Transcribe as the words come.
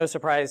No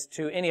surprise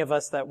to any of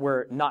us that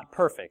we're not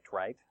perfect,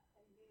 right?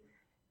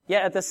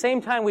 Yet at the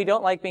same time, we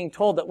don't like being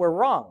told that we're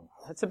wrong.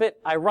 That's a bit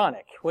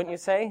ironic, wouldn't you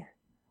say?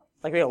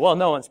 Like we go, well,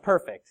 no one's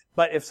perfect.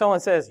 But if someone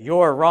says,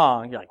 you're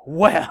wrong, you're like,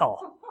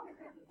 well,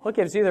 what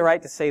gives you the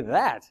right to say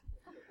that?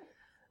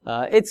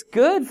 It's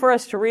good for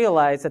us to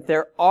realize that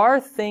there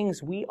are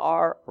things we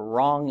are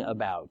wrong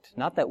about.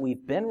 Not that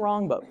we've been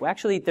wrong, but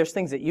actually there's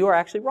things that you are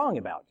actually wrong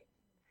about.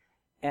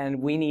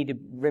 And we need to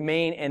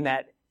remain in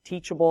that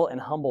teachable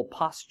and humble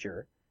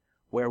posture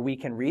where we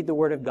can read the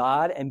Word of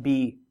God and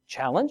be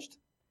challenged.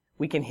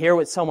 We can hear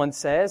what someone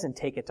says and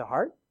take it to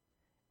heart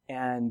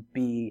and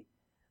be,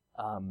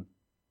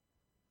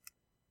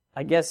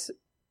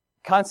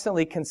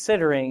 constantly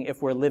considering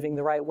if we're living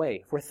the right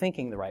way, if we're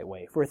thinking the right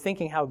way, if we're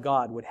thinking how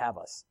God would have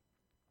us.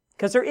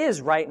 Because there is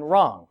right and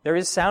wrong. There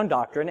is sound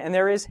doctrine and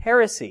there is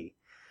heresy.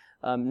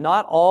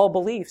 Not all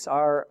beliefs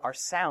are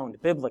sound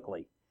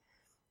biblically.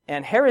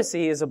 And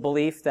heresy is a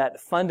belief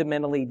that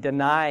fundamentally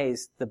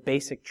denies the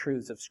basic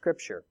truths of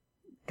Scripture.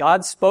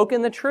 God's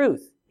spoken the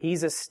truth.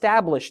 He's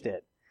established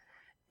it.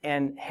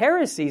 And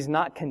heresy is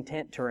not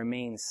content to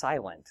remain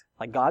silent.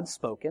 Like God's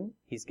spoken,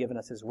 He's given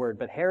us His Word.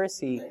 But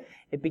heresy,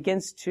 it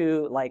begins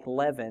to, like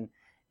leaven,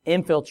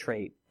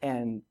 infiltrate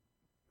and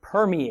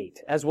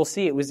permeate. As we'll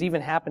see, it was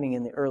even happening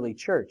in the early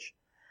church.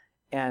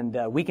 And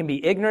we can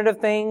be ignorant of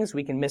things,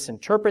 we can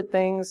misinterpret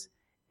things,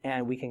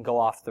 and we can go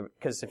off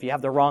because if you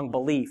have the wrong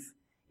belief,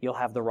 you'll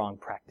have the wrong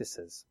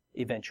practices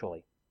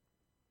eventually.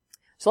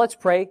 So let's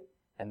pray,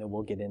 and then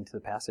we'll get into the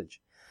passage.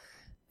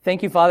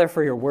 Thank you, Father,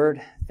 for your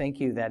word. Thank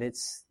you that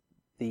it's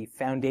the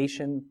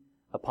foundation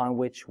upon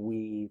which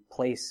we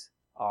place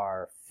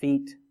our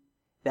feet,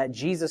 that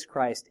Jesus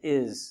Christ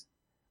is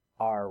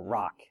our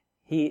rock.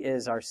 He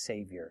is our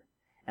Savior,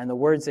 and the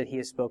words that He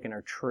has spoken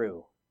are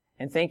true.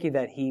 And thank you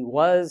that He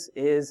was,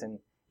 is, and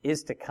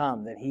is to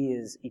come, that He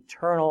is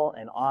eternal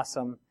and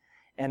awesome,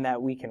 and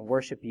that we can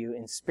worship You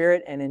in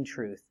spirit and in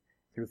truth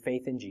through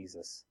faith in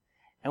Jesus.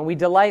 And we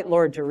delight,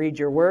 Lord, to read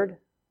Your word.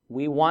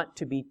 We want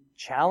to be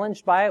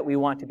challenged by it. We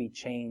want to be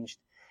changed.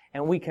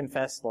 And we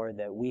confess, Lord,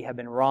 that we have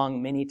been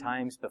wrong many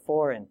times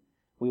before, and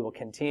we will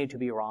continue to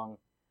be wrong.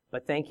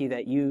 But thank You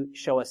that You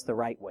show us the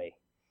right way.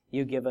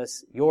 You give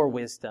us Your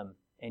wisdom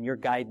and Your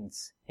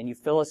guidance, and You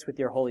fill us with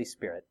Your Holy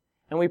Spirit.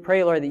 And we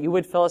pray, Lord, that You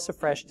would fill us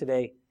afresh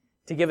today,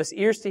 to give us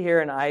ears to hear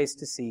and eyes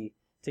to see,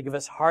 to give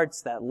us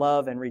hearts that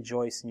love and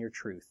rejoice in Your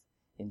truth.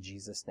 In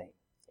Jesus' name,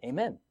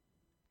 amen.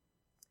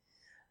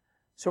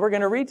 So we're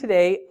going to read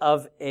today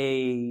of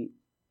a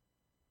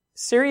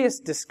serious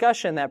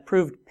discussion that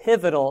proved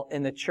pivotal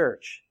in the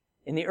church,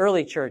 in the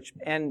early church.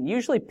 And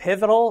usually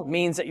pivotal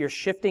means that you're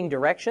shifting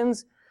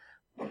directions.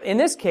 In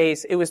this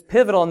case, it was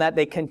pivotal in that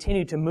they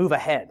continued to move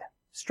ahead,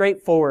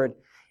 straight forward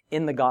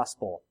in the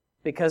gospel,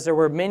 because there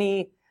were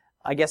many,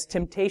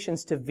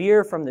 temptations to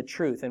veer from the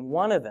truth. And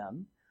one of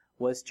them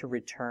was to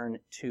return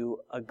to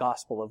a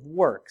gospel of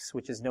works,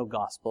 which is no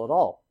gospel at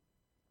all.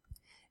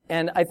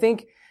 And I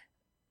think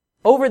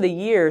over the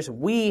years,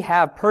 we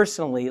have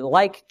personally,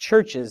 like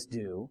churches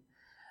do,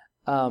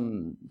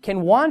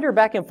 can wander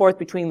back and forth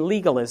between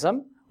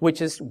legalism,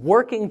 which is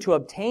working to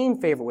obtain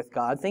favor with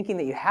God, thinking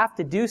that you have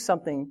to do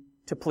something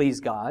to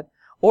please God,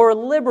 or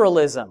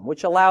liberalism,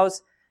 which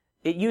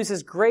it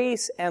uses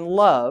grace and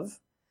love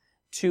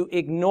to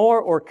ignore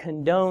or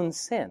condone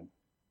sin.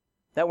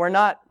 That we're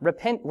not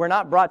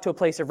brought to a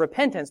place of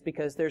repentance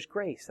because there's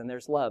grace and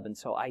there's love, and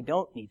so I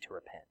don't need to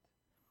repent.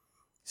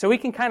 So we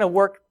can kind of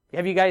work.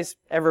 Have you guys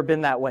ever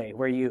been that way,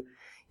 where you're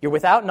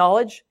without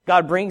knowledge,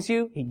 God brings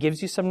you, He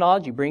gives you some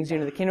knowledge, He brings you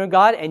into the kingdom of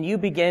God, and you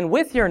begin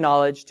with your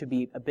knowledge to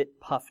be a bit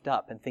puffed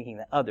up and thinking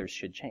that others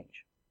should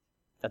change,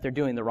 that they're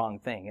doing the wrong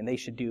thing, and they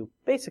should do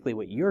basically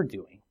what you're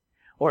doing,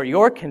 or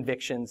your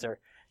convictions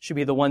should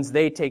be the ones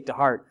they take to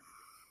heart.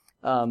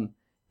 And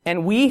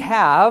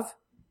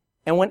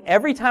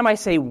every time I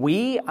say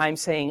we, I'm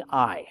saying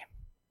I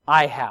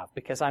have,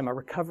 because I'm a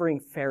recovering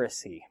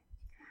Pharisee.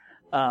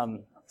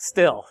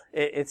 Still,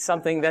 it's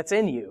something that's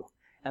in you,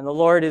 and the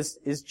Lord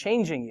is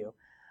changing you.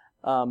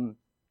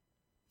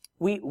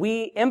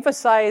 We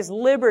emphasize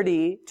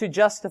liberty to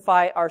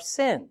justify our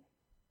sin.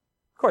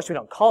 Of course, we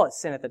don't call it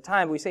sin at the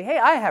time, but we say, hey,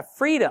 I have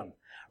freedom.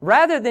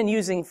 Rather than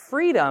using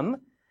freedom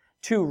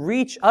to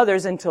reach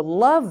others and to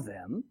love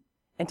them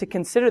and to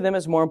consider them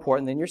as more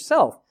important than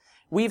yourself.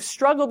 We've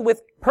struggled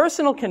with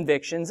personal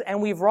convictions,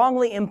 and we've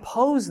wrongly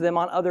imposed them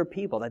on other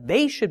people, that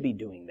they should be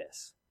doing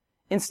this,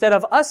 instead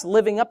of us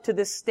living up to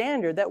this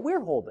standard that we're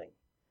holding.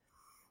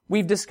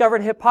 We've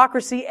discovered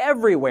hypocrisy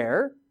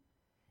everywhere,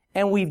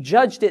 and we've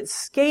judged it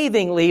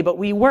scathingly, but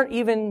we weren't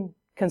even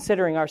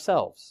considering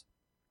ourselves.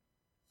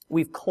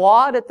 We've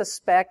clawed at the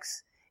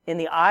specks in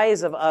the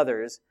eyes of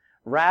others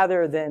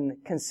rather than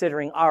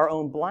considering our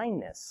own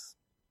blindness.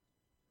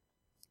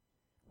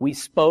 We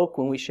spoke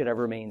when we should have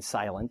remained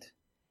silent,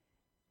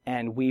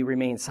 and we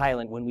remained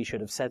silent when we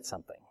should have said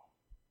something.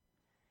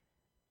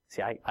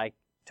 See, I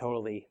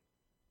totally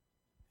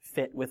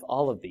fit with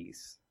all of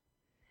these.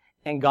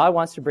 And God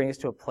wants to bring us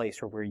to a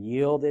place where we're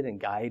yielded and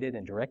guided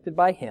and directed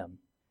by Him,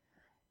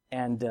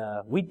 And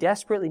we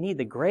desperately need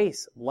the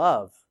grace,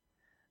 love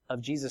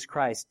of Jesus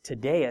Christ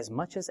today as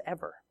much as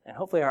ever. And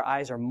hopefully our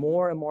eyes are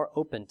more and more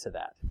open to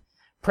that.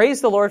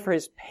 Praise the Lord for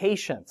His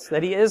patience,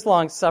 that He is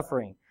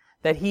long-suffering,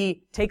 that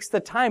He takes the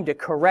time to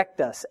correct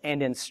us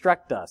and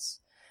instruct us.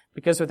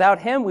 Because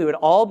without Him, we would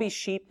all be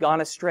sheep gone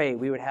astray.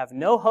 We would have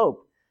no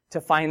hope to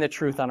find the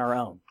truth on our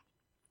own.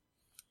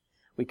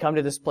 We come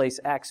to this place,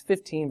 Acts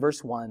 15,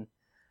 verse 1.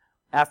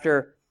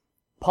 After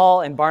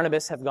Paul and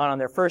Barnabas have gone on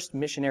their first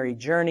missionary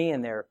journey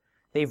and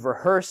they've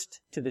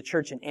rehearsed to the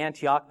church in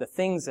Antioch the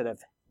things that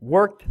have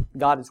worked,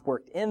 God has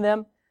worked in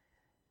them.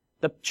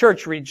 The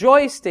church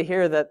rejoiced to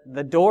hear that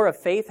the door of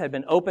faith had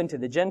been opened to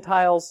the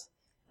Gentiles.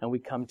 And we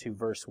come to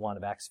verse 1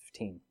 of Acts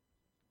 15.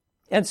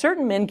 And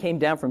certain men came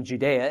down from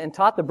Judea and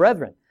taught the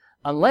brethren,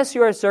 unless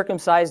you are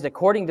circumcised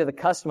according to the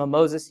custom of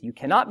Moses, you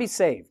cannot be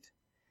saved.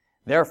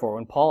 Therefore,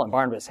 when Paul and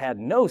Barnabas had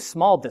no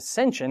small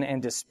dissension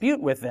and dispute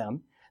with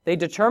them, they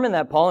determined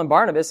that Paul and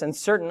Barnabas and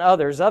certain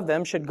others of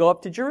them should go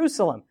up to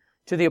Jerusalem,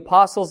 to the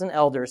apostles and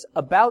elders,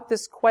 about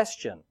this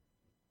question.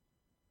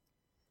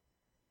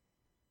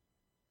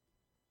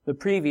 The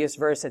previous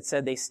verse had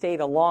said they stayed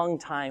a long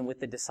time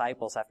with the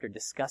disciples after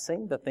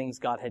discussing the things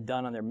God had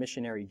done on their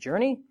missionary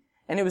journey.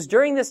 And it was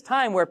during this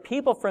time where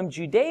people from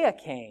Judea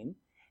came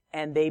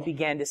and they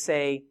began to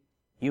say,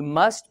 you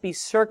must be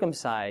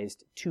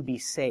circumcised to be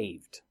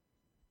saved.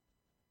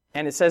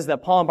 And it says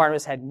that Paul and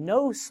Barnabas had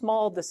no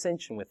small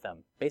dissension with them.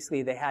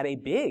 Basically, they had a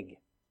big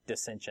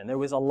dissension. There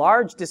was a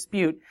large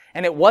dispute,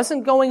 and it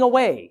wasn't going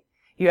away.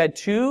 You had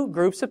two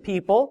groups of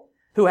people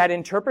who had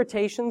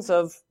interpretations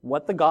of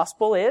what the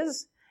gospel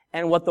is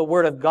and what the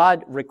Word of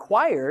God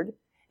required,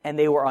 and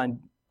they were on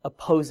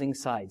opposing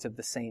sides of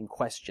the same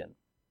question.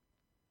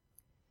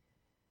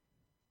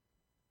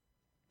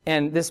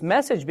 And this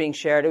message being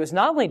shared, it was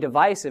not only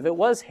divisive, it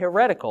was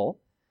heretical,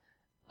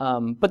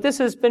 but this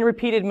has been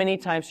repeated many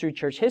times through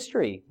church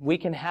history. We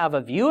can have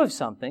a view of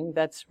something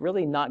that's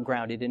really not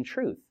grounded in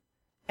truth.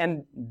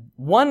 And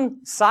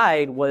one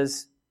side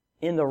was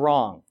in the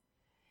wrong,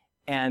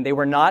 and they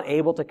were not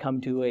able to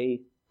come to a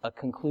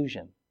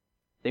conclusion.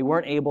 They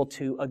weren't able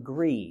to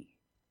agree.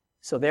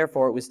 So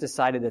therefore, it was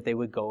decided that they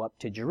would go up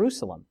to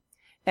Jerusalem.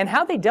 And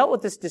how they dealt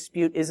with this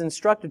dispute is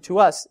instructive to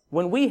us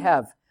when we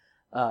have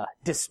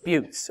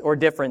disputes or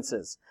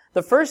differences.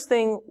 The first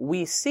thing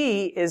we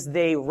see is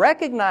they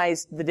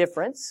recognized the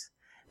difference.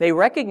 They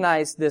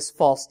recognized this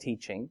false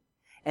teaching,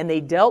 and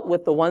they dealt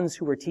with the ones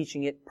who were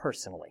teaching it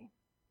personally.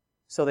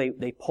 So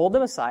they pulled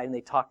them aside and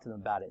they talked to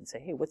them about it and say,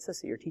 hey, what's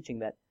this that you're teaching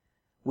that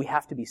we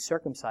have to be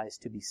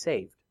circumcised to be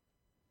saved?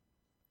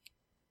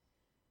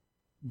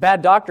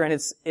 Bad doctrine,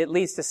 it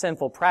leads to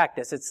sinful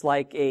practice. It's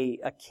like a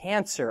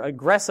cancer,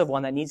 aggressive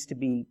one that needs to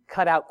be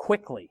cut out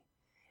quickly.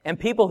 And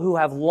people who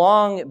have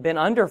long been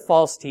under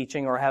false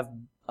teaching or have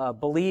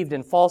believed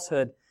in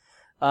falsehood,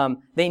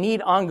 they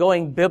need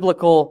ongoing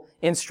biblical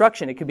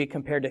instruction. It could be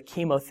compared to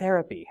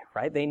chemotherapy,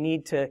 right? They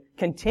need to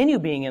continue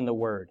being in the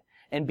Word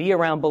and be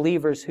around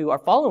believers who are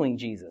following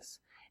Jesus,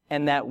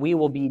 and that we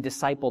will be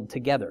discipled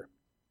together.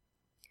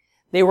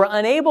 They were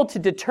unable to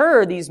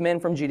deter these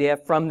men from Judea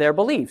from their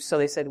beliefs. So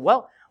they said,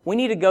 well, we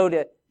need to go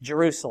to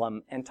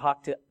Jerusalem and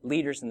talk to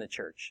leaders in the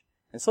church.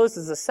 And so this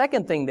is the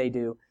second thing they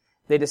do.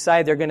 They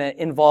decide they're going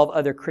to involve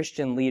other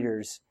Christian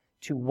leaders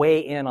to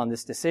weigh in on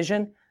this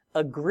decision,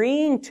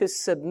 agreeing to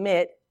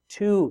submit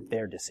to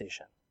their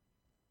decision.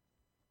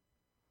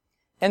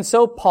 And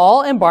so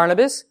Paul and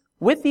Barnabas,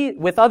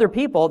 with other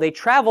people, they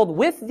traveled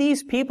with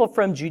these people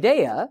from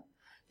Judea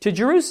to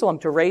Jerusalem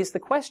to raise the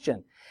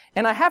question.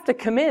 And I have to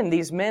commend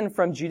these men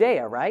from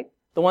Judea, right?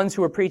 The ones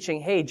who were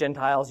preaching, hey,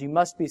 Gentiles, you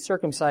must be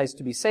circumcised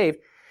to be saved.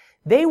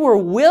 They were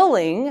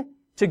willing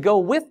to go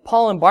with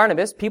Paul and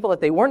Barnabas, people that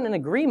they weren't in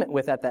agreement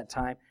with at that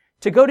time,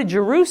 to go to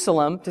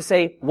Jerusalem to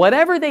say,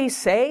 whatever they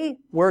say,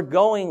 we're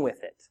going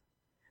with it.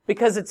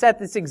 Because it's at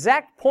this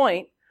exact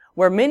point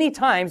where many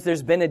times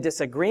there's been a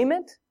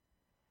disagreement,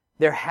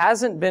 there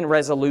hasn't been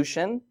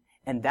resolution,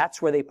 and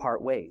that's where they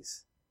part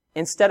ways.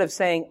 Instead of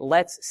saying,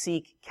 let's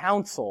seek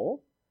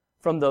counsel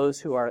from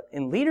those who are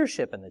in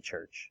leadership in the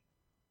church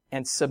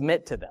and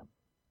submit to them.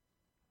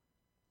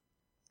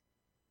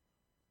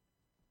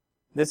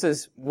 This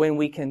is when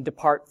we can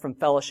depart from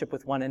fellowship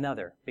with one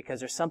another, because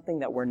there's something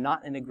that we're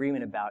not in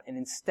agreement about. And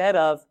instead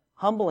of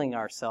humbling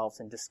ourselves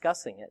and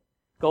discussing it,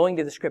 going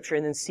to the Scripture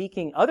and then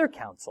seeking other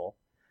counsel,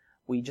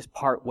 we just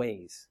part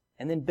ways.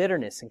 And then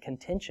bitterness and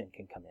contention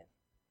can come in.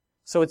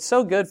 So it's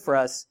so good for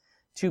us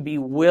to be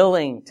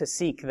willing to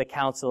seek the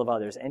counsel of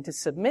others and to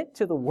submit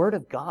to the Word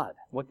of God,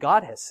 what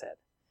God has said.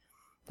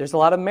 There's a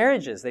lot of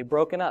marriages, they've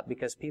broken up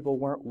because people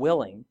weren't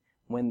willing,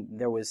 when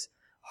there was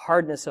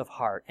hardness of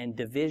heart and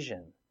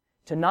division,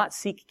 to not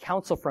seek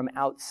counsel from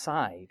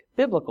outside,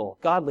 biblical,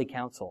 godly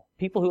counsel,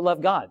 people who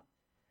love God,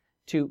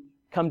 to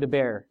come to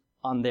bear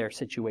on their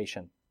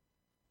situation.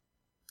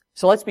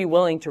 So let's be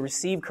willing to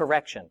receive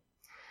correction.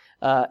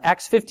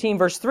 Acts 15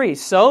 verse 3,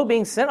 so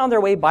being sent on their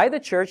way by the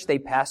church, they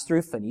passed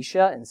through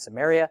Phoenicia and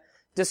Samaria,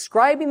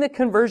 describing the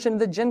conversion of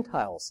the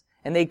Gentiles,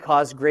 and they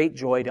caused great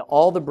joy to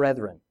all the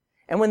brethren.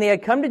 And when they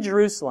had come to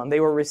Jerusalem, they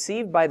were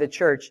received by the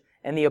church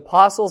and the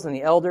apostles and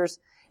the elders,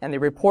 and they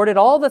reported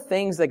all the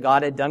things that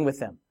God had done with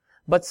them.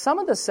 But some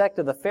of the sect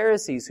of the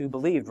Pharisees who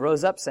believed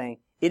rose up, saying,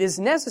 "It is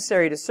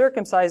necessary to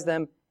circumcise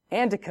them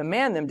and to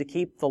command them to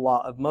keep the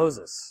law of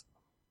Moses."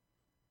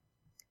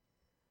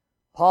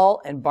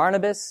 Paul and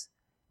Barnabas,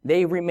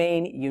 they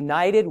remain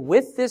united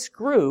with this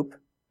group,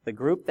 the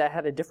group that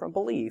had a different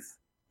belief,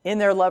 in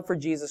their love for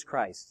Jesus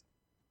Christ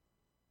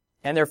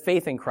and their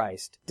faith in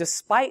Christ,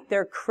 despite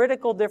their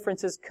critical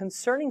differences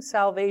concerning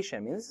salvation. I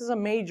mean, this is a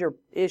major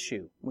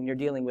issue when you're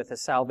dealing with a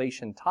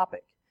salvation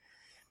topic.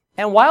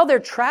 And while they're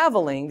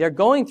traveling, they're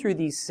going through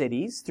these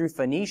cities, through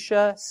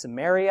Phoenicia,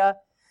 Samaria,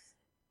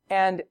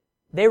 and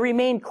they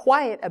remain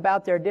quiet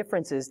about their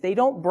differences. They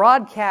don't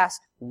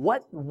broadcast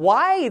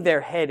why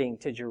they're heading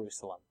to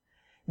Jerusalem.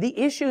 The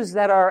issues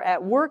that are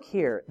at work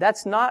here,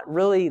 that's not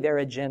really their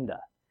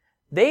agenda.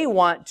 They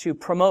want to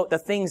promote the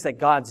things that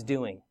God's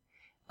doing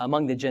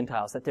among the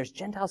Gentiles, that there's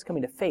Gentiles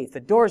coming to faith. The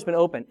door's been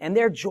opened, and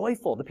they're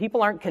joyful. The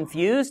people aren't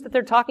confused that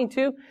they're talking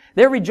to.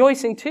 They're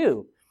rejoicing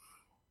too.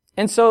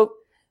 And so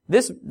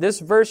this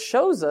verse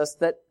shows us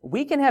that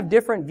we can have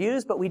different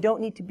views, but we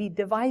don't need to be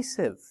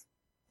divisive.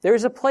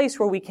 There's a place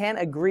where we can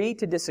agree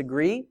to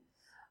disagree.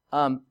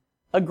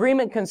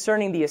 Agreement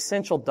concerning the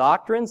essential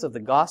doctrines of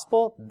the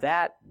gospel,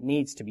 that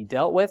needs to be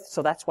dealt with.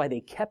 So that's why they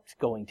kept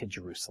going to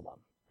Jerusalem.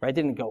 Right?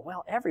 They didn't go,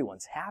 well,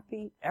 everyone's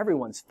happy,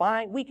 everyone's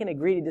fine, we can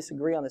agree to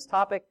disagree on this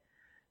topic.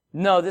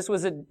 No, this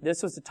was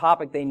a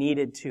topic they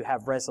needed to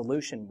have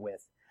resolution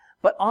with.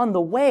 But on the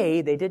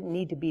way, they didn't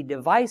need to be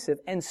divisive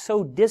and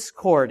sow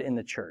discord in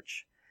the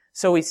church.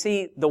 So we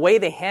see the way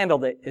they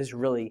handled it is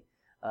really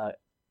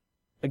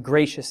a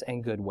gracious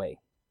and good way.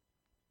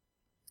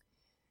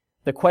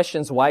 The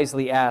question's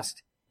wisely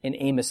asked in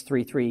Amos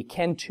 3:3,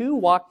 can two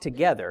walk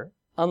together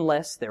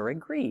unless they're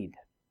agreed?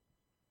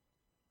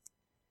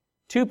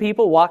 Two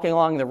people walking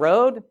along the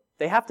road,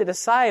 they have to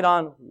decide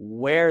on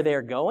where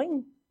they're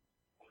going,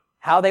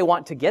 how they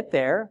want to get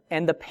there,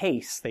 and the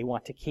pace they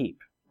want to keep,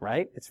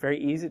 right? It's very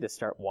easy to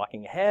start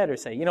walking ahead or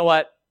say, you know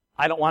what,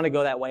 I don't want to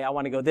go that way, I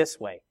want to go this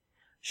way.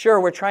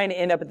 Sure, we're trying to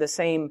end up at the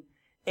same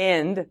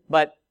end,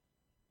 but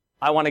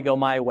I want to go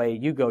my way,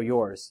 you go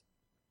yours.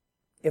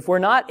 If we're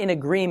not in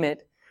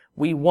agreement,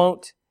 it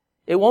won't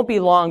be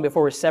long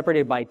before we're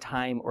separated by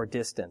time or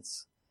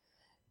distance.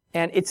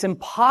 And it's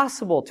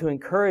impossible to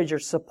encourage or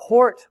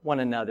support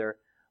one another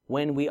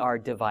when we are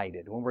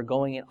divided, when we're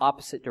going in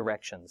opposite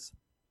directions.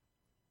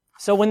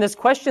 So when this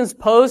question's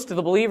posed to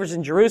the believers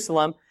in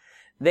Jerusalem,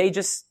 they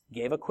just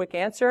gave a quick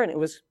answer and it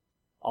was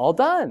all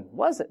done,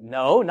 was it?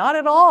 No, not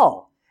at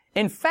all.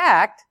 In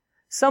fact,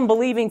 some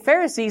believing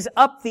Pharisees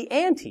upped the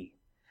ante.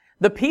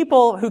 The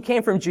people who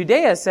came from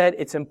Judea said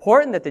it's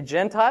important that the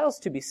Gentiles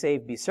to be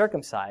saved be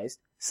circumcised.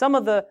 Some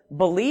of the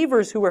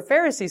believers who were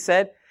Pharisees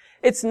said,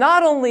 it's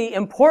not only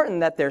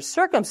important that they're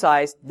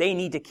circumcised, they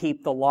need to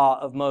keep the law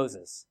of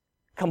Moses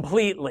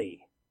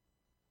completely.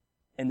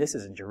 And this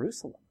is in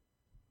Jerusalem.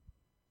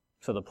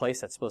 So the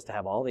place that's supposed to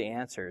have all the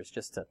answers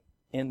just to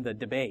end the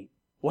debate.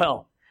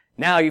 Well,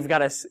 now you've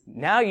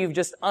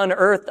just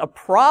unearthed a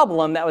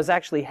problem that was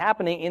actually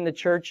happening in the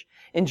church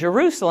in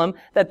Jerusalem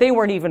that they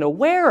weren't even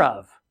aware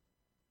of.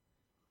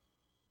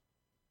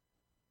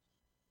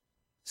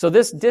 So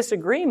this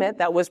disagreement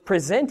that was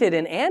presented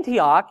in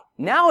Antioch,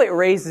 now it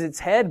raises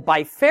its head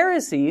by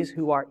Pharisees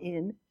who are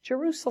in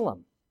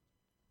Jerusalem.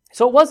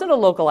 So it wasn't a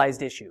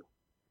localized issue.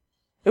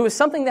 It was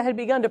something that had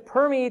begun to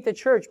permeate the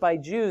church by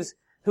Jews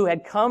who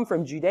had come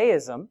from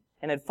Judaism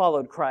and had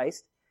followed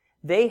Christ.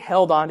 They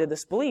held on to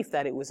this belief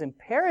that it was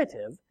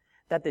imperative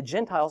that the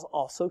Gentiles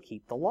also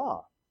keep the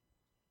law.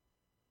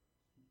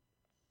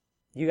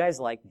 You guys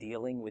like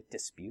dealing with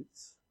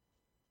disputes?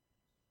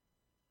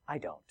 I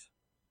don't.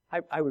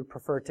 I would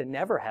prefer to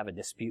never have a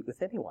dispute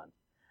with anyone.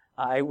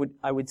 I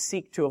would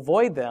seek to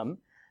avoid them,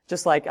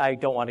 just like I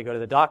don't want to go to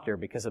the doctor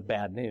because of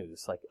bad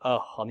news. Like,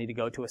 I'll need to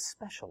go to a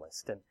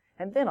specialist,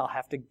 and then I'll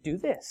have to do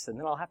this, and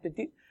then I'll have to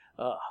do,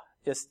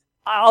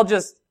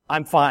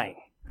 I'm fine,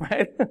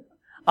 right?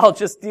 I'll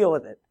just deal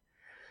with it.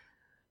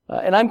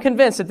 And I'm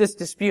convinced that this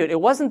dispute, it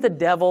wasn't the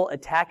devil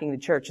attacking the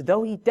church,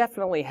 though he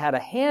definitely had a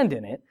hand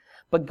in it,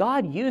 but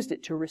God used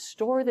it to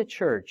restore the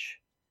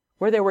church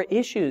where there were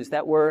issues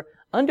that were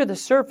under the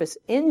surface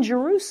in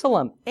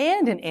Jerusalem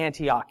and in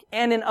Antioch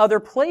and in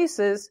other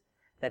places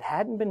that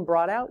hadn't been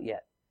brought out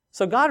yet.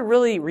 So God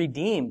really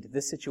redeemed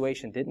this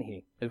situation, didn't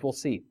he? As we'll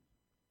see.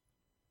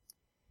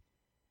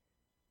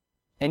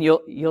 And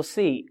you'll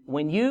see,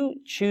 when you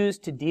choose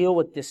to deal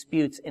with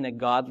disputes in a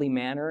godly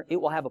manner,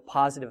 it will have a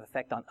positive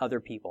effect on other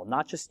people,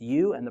 not just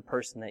you and the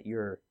person that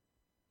you're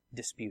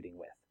disputing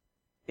with.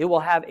 It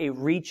will have a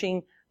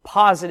reaching,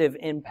 positive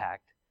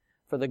impact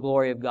for the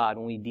glory of God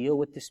when we deal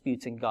with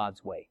disputes in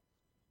God's way.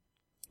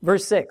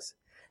 Verse 6,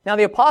 now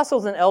the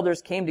apostles and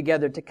elders came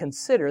together to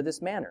consider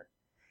this matter.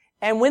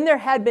 And when there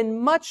had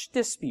been much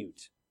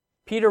dispute,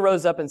 Peter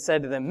rose up and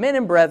said to them, men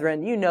and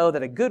brethren, you know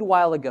that a good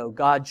while ago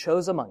God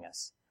chose among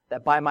us,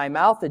 that by my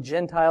mouth the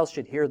Gentiles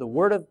should hear the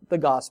word of the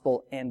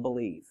gospel and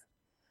believe.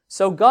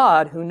 So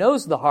God, who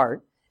knows the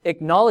heart,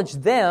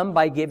 acknowledged them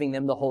by giving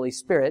them the Holy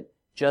Spirit,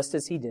 just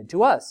as he did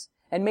to us,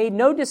 and made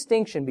no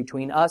distinction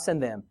between us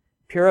and them,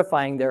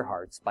 purifying their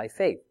hearts by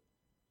faith.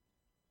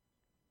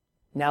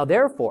 Now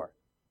therefore,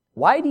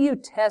 why do you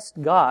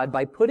test God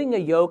by putting a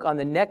yoke on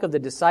the neck of the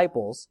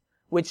disciples,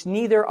 which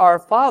neither our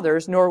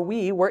fathers nor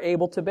we were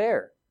able to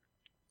bear?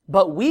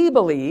 But we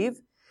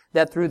believe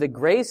that through the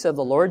grace of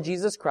the Lord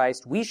Jesus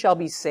Christ, we shall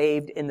be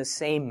saved in the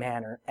same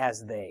manner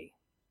as they.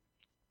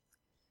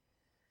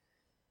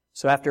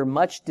 So after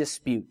much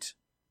dispute,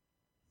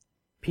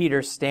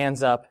 Peter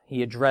stands up.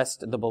 He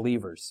addressed the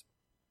believers.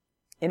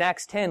 In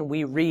Acts 10,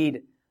 we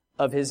read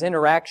of his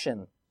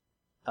interaction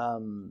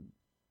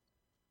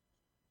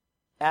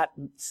at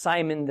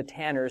Simon the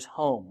tanner's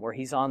home, where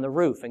he's on the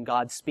roof and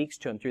God speaks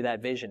to him through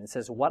that vision. It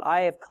says, "What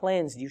I have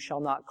cleansed you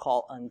shall not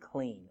call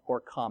unclean or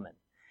common."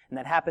 And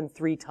that happened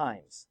 3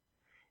 times.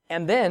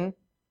 And then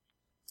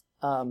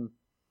the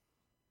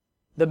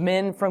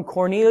men from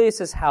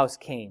Cornelius' house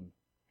came,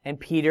 and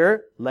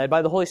Peter, led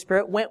by the Holy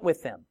Spirit, went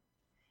with them.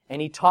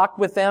 And he talked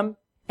with them,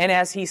 and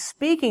as he's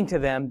speaking to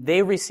them,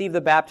 they received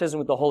the baptism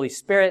with the Holy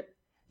Spirit,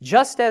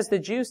 just as the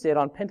Jews did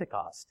on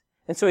Pentecost.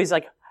 And so he's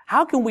like,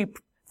 how can we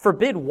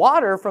forbid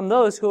water from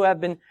those who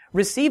have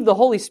received the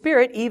Holy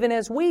Spirit even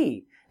as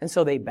we? And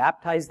so they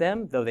baptized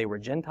them, though they were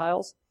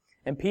Gentiles.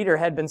 And Peter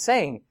had been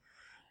saying,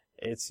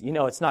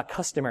 it's not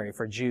customary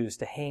for Jews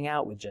to hang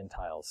out with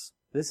Gentiles.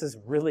 This is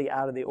really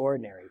out of the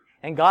ordinary.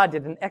 And God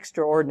did an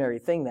extraordinary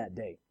thing that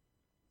day.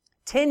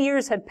 10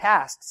 years had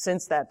passed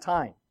since that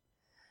time.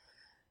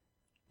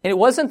 And it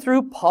wasn't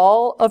through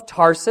Paul of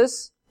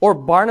Tarsus or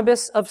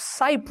Barnabas of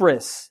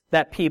Cyprus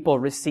that people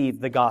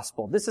received the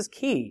gospel. This is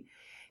key.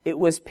 It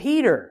was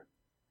Peter,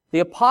 the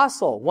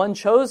apostle, one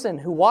chosen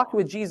who walked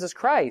with Jesus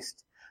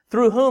Christ,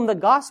 through whom the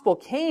gospel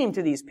came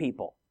to these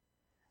people.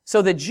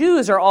 So the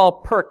Jews are all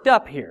perked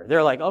up here.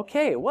 They're like,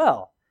 okay,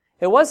 well,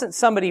 it wasn't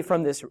somebody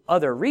from this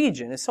other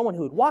region. It's someone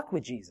who had walked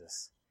with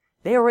Jesus.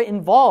 They were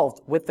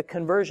involved with the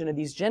conversion of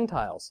these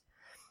Gentiles.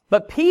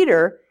 But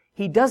Peter,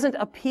 he doesn't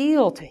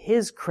appeal to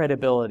his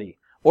credibility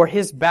or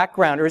his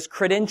background or his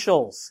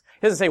credentials.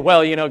 He doesn't say,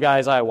 well,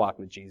 guys, I walk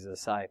with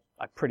Jesus. I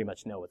pretty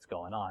much know what's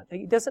going on.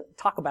 He doesn't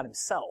talk about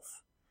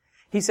himself.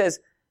 He says,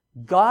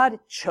 God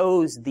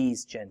chose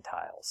these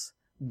Gentiles.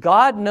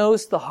 God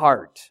knows the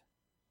heart.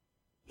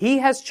 He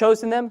has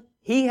chosen them.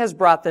 He has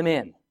brought them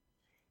in.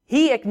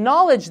 He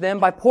acknowledged them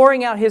by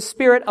pouring out His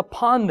Spirit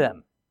upon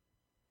them.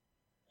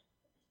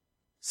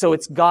 So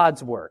it's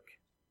God's work.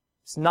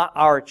 It's not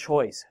our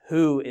choice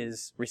who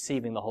is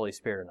receiving the Holy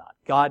Spirit or not.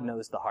 God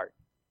knows the heart.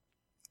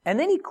 And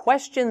then He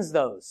questions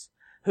those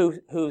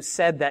who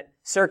said that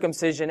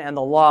circumcision and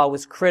the law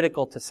was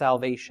critical to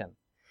salvation.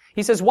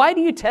 He says, why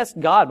do you test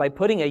God by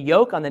putting a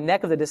yoke on the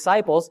neck of the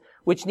disciples,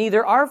 which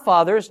neither our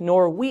fathers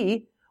nor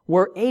we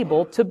were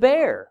able to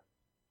bear?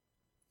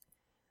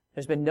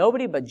 There's been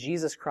nobody but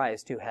Jesus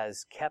Christ who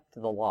has kept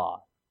the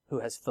law, who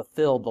has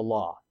fulfilled the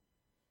law.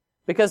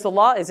 Because the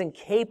law is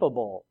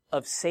incapable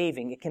of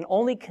saving. It can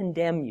only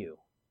condemn you.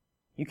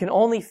 You can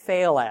only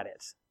fail at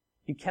it.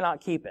 You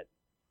cannot keep it.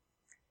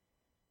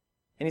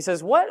 And he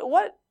says,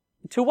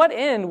 to what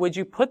end would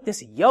you put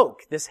this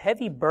yoke, this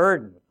heavy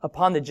burden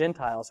upon the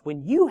Gentiles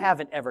when you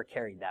haven't ever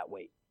carried that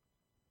weight?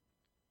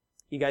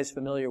 You guys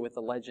familiar with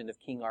the legend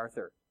of King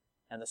Arthur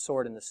and the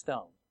sword and the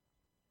stone?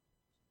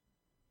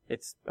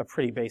 It's a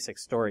pretty basic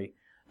story.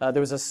 There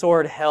was a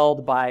sword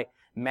held by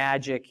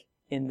magic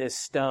in this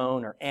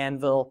stone or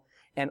anvil,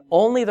 and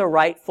only the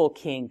rightful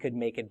king could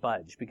make it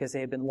budge because they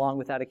had been long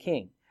without a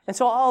king. And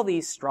so all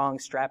these strong,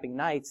 strapping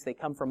knights, they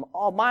come from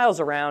all miles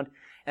around,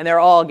 and they're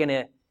all going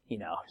to,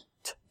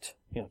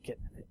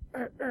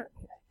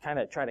 kind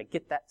of try to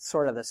get that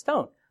sword of the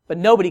stone. But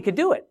nobody could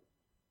do it.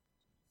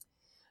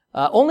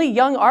 Only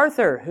young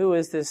Arthur, who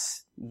is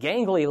this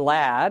gangly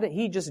lad,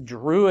 he just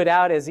drew it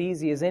out as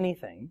easy as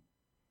anything.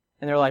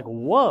 And they're like,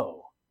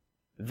 whoa,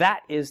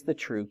 that is the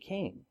true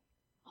king.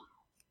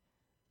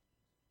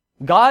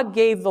 God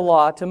gave the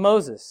law to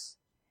Moses.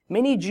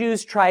 Many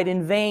Jews tried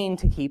in vain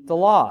to keep the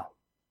law.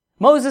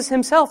 Moses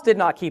himself did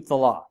not keep the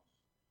law.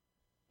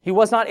 He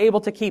was not able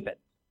to keep it.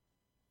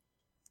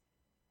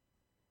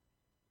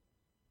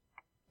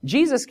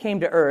 Jesus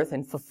came to earth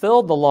and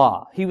fulfilled the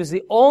law. He was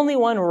the only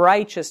one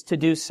righteous to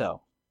do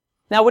so.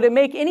 Now, would it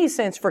make any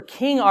sense for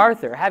King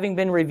Arthur, having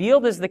been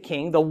revealed as the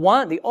king,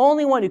 the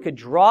only one who could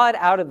draw it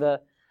out of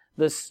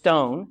the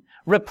stone,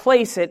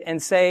 replace it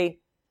and say,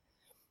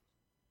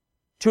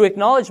 to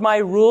acknowledge my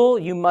rule,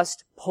 you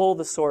must pull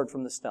the sword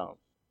from the stone?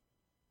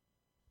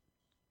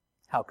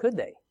 How could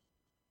they?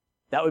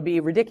 That would be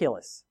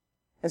ridiculous.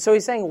 And so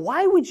he's saying,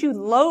 why would you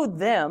load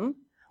them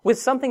with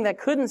something that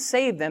couldn't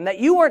save them, that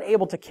you weren't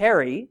able to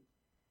carry,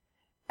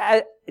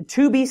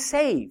 to be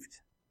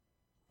saved?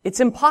 It's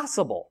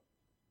impossible.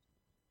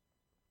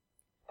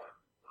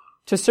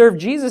 To serve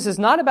Jesus is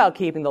not about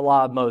keeping the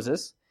law of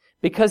Moses,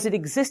 because it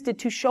existed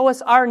to show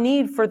us our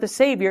need for the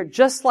Savior.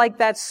 Just like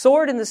that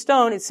sword in the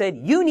stone, it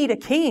said, you need a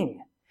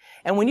king.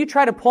 And when you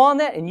try to pull on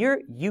that and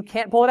you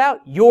can't pull it out,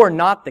 you're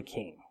not the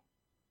king.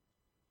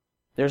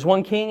 There's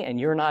one king and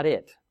you're not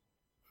it.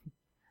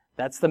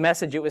 That's the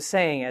message it was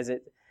saying as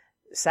it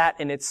sat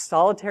in its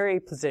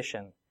solitary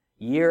position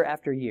year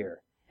after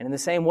year. And in the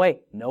same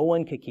way, no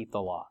one could keep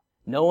the law.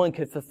 No one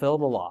could fulfill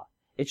the law.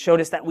 It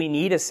showed us that we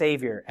need a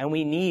Savior and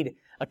we need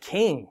a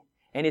King.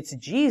 And it's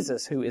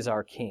Jesus who is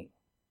our King.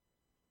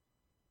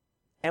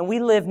 And we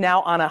live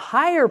now on a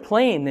higher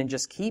plane than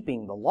just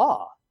keeping the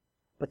law,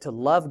 but to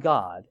love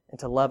God and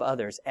to love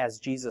others as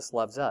Jesus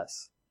loves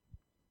us.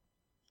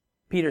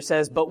 Peter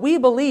says, "But we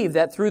believe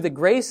that through the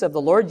grace of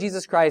the Lord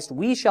Jesus Christ,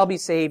 we shall be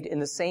saved in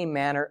the same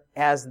manner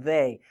as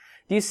they."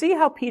 Do you see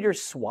how Peter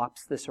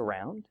swaps this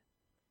around?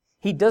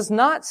 He does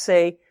not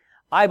say,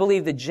 "I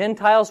believe the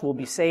Gentiles will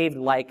be saved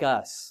like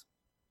us."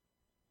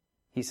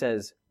 He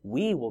says,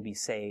 "We will be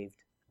saved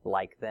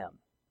like them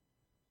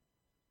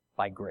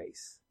by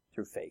grace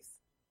through faith."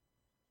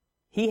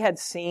 He had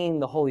seen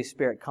the Holy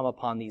Spirit come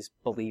upon these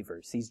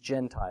believers, these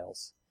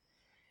Gentiles.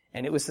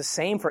 And it was the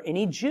same for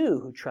any Jew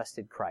who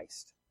trusted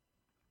Christ.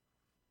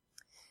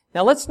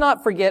 Now let's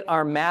not forget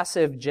our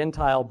massive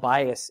Gentile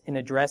bias in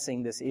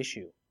addressing this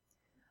issue.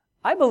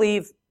 I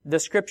believe the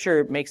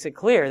Scripture makes it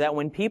clear that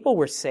when people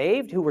were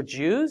saved who were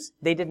Jews,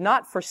 they did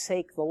not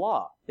forsake the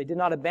law. They did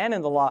not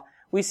abandon the law.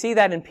 We see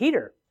that in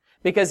Peter.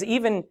 Because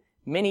even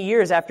many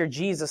years after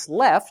Jesus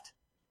left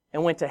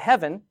and went to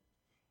heaven,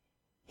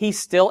 he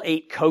still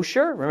ate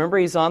kosher. Remember,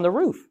 he's on the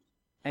roof.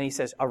 And he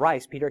says,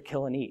 "Arise, Peter,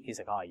 kill and eat." He's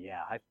like, "Oh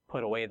yeah, I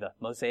put away the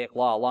Mosaic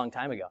law a long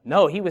time ago."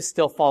 No, he was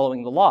still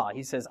following the law.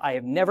 He says, "I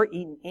have never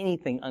eaten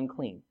anything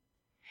unclean."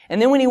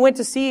 And then when he went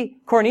to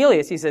see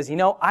Cornelius, he says,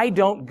 "I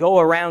don't go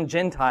around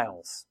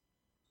Gentiles."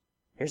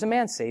 Here's a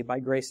man saved by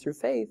grace through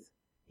faith.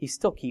 He's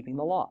still keeping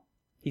the law.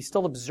 He's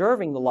still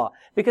observing the law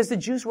because the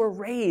Jews were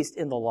raised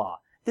in the law.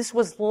 This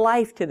was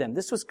life to them.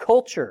 This was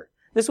culture.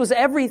 This was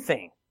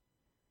everything.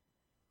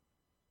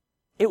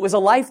 It was a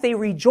life they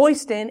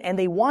rejoiced in, and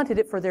they wanted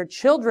it for their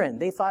children.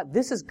 They thought,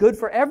 this is good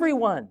for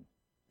everyone.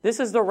 This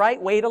is the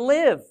right way to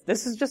live.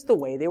 This is just the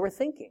way they were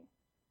thinking.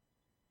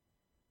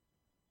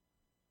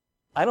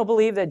 I don't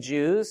believe that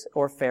Jews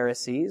or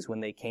Pharisees,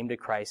 when they came to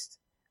Christ,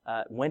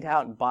 went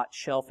out and bought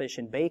shellfish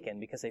and bacon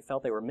because they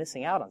felt they were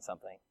missing out on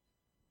something.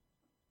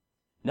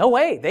 No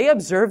way. They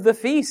observed the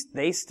feast.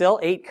 They still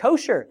ate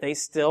kosher. They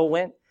still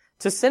went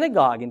to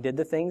synagogue and did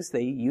the things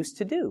they used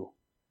to do.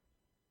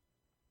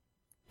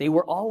 They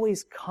were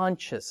always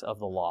conscious of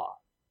the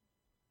law.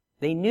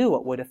 They knew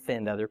what would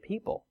offend other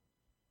people.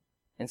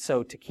 And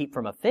so to keep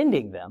from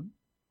offending them,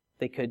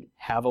 they could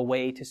have a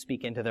way to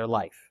speak into their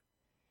life.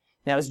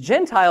 Now, as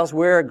Gentiles,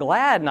 we're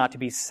glad not to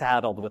be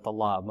saddled with the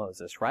law of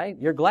Moses, right?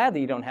 You're glad that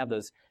you don't have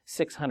those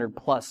 600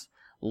 plus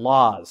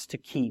laws to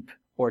keep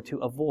or to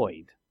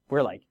avoid.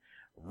 We're like,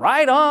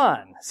 right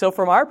on. So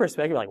from our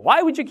perspective, like,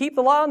 why would you keep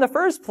the law in the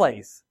first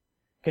place?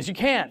 Because you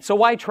can't, so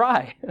why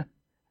try?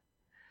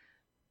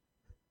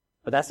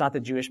 But that's not the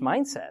Jewish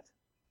mindset.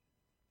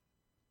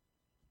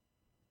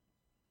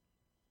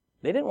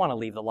 They didn't want to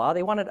leave the law.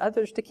 They wanted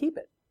others to keep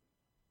it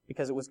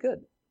because it was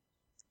good.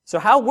 So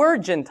how were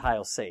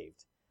Gentiles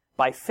saved?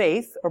 By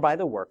faith or by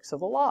the works of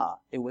the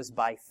law? It was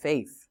by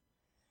faith.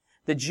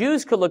 The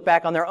Jews could look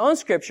back on their own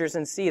scriptures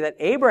and see that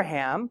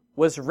Abraham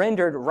was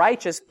rendered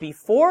righteous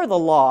before the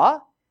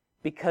law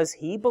because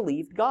he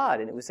believed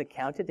God and it was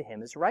accounted to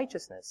him as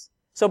righteousness.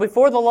 So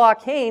before the law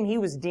came, he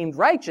was deemed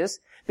righteous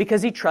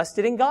because he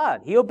trusted in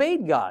God. He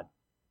obeyed God.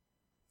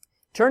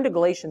 Turn to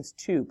Galatians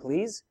 2,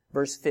 please,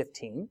 verse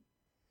 15.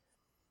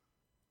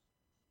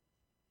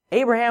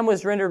 Abraham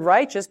was rendered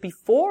righteous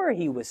before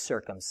he was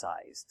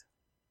circumcised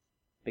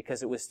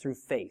because it was through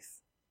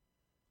faith.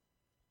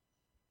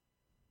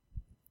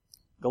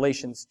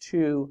 Galatians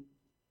 2,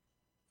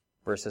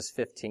 verses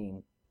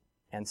 15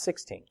 and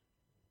 16.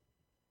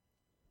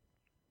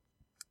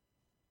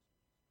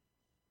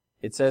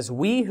 It says,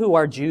 "We who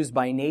are Jews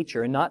by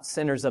nature and not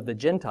sinners of the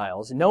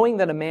Gentiles, knowing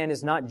that a man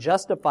is not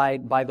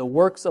justified by the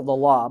works of the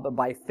law, but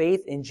by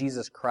faith in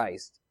Jesus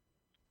Christ.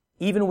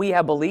 Even we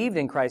have believed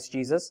in Christ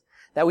Jesus,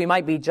 that we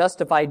might be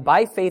justified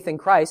by faith in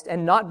Christ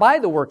and not by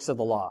the works of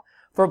the law.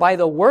 For by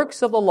the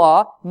works of the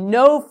law,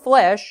 no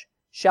flesh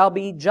shall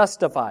be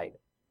justified."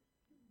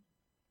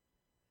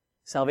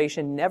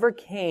 Salvation never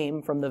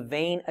came from the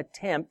vain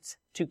attempt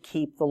to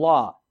keep the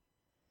law.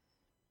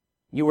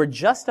 You were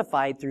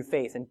justified through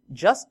faith, and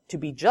to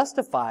be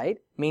justified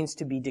means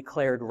to be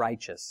declared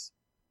righteous.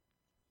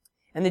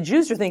 And the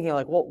Jews are thinking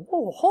like, well,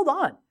 whoa, hold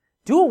on.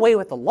 Do away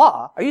with the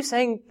law? Are you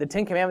saying the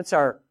Ten Commandments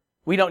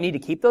we don't need to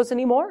keep those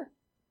anymore?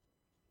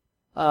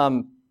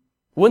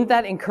 Wouldn't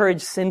that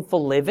encourage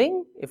sinful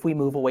living if we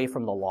move away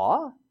from the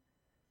law?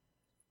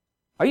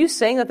 Are you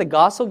saying that the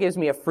gospel gives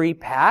me a free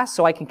pass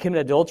so I can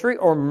commit adultery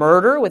or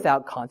murder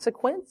without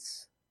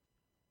consequence?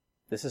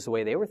 This is the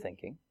way they were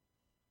thinking.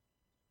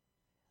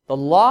 The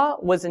law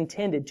was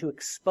intended to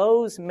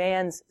expose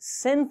man's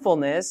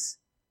sinfulness,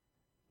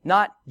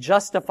 not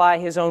justify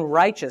his own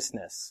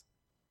righteousness.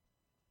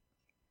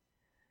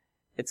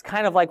 It's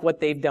kind of like what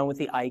they've done with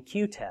the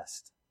IQ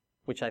test,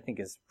 which I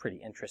think is pretty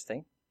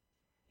interesting.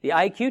 The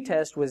IQ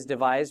test was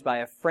devised by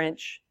a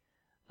French,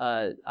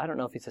 I don't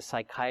know if it's a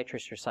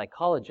psychiatrist or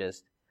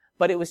psychologist,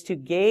 but it was to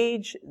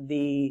gauge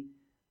the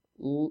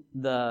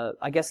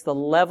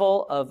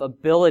level of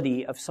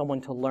ability of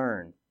someone to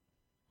learn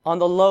on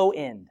the low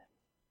end,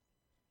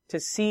 to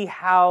see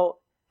how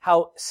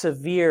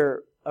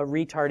severe a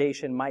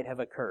retardation might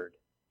have occurred,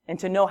 and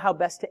to know how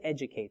best to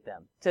educate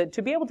them,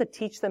 to be able to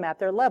teach them at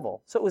their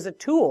level. So it was a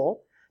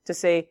tool to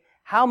say,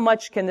 how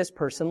much can this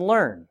person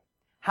learn?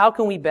 How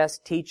can we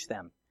best teach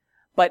them?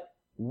 But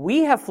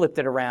we have flipped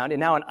it around, and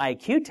now an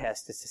IQ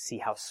test is to see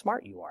how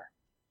smart you are.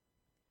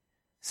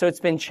 So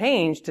it's been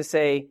changed to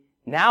say,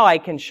 now I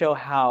can show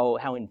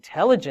how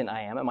intelligent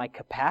I am and my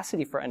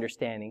capacity for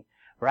understanding,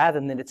 rather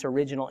than its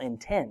original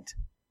intent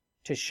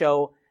to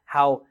show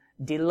how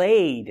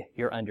delayed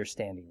your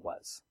understanding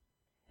was.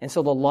 And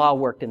so the law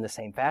worked in the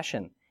same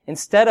fashion.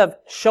 Instead of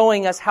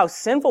showing us how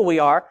sinful we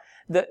are,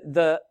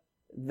 the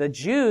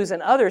Jews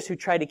and others who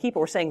tried to keep it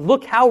were saying,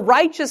 look how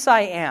righteous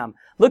I am.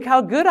 Look how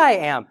good I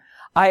am.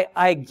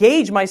 I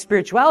gauge my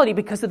spirituality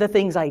because of the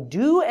things I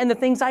do and the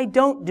things I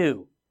don't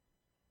do.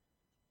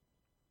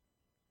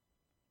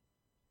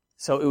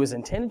 So it was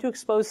intended to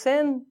expose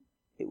sin.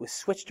 It was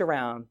switched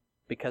around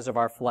because of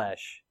our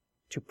flesh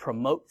to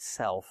promote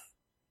self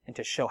and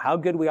to show how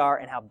good we are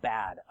and how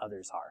bad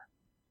others are.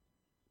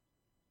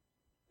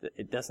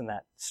 Doesn't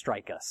that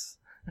strike us?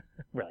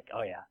 We're like,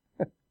 oh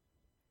yeah,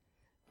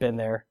 been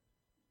there.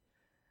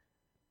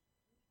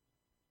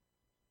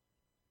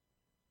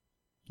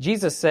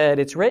 Jesus said,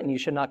 it's written, you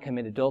should not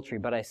commit adultery,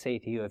 but I say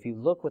to you, if you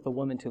look with a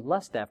woman to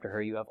lust after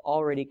her, you have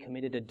already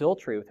committed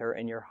adultery with her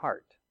in your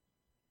heart.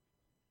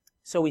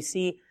 So we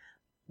see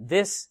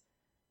this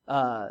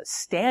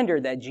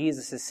standard that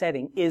Jesus is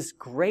setting is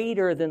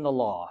greater than the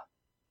law.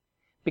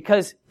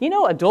 Because,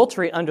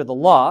 adultery under the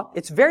law,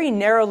 it's very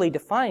narrowly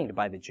defined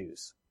by the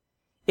Jews.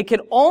 It can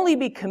only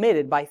be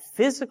committed by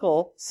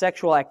physical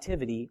sexual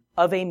activity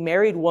of a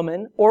married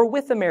woman or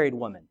with a married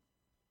woman.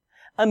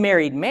 A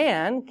married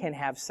man can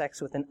have sex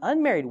with an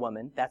unmarried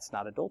woman. That's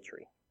not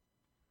adultery.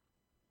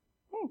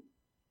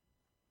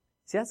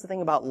 See, that's the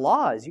thing about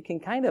laws. You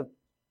can kind of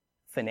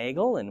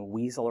finagle and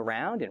weasel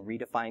around and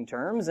redefine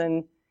terms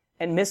and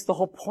miss the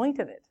whole point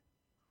of it.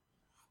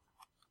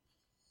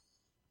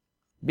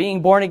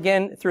 Being born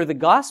again through the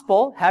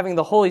gospel, having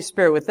the Holy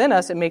Spirit within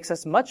us, it makes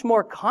us much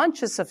more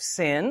conscious of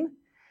sin,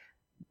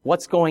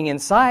 what's going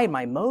inside,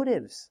 my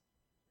motives,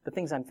 the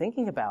things I'm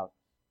thinking about,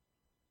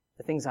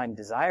 the things I'm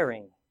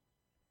desiring,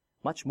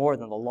 much more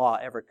than the law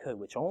ever could,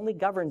 which only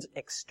governs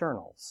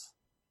externals.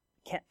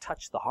 It can't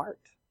touch the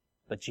heart.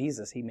 But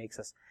Jesus, He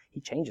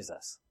changes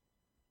us.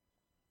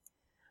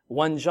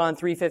 1 John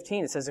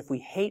 3:15, it says, if we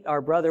hate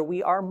our brother,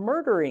 we are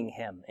murdering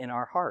him in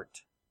our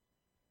heart.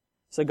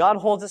 So God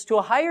holds us to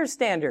a higher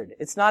standard.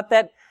 It's not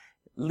that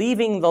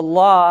leaving the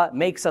law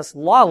makes us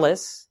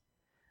lawless.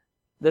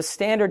 The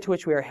standard to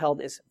which we are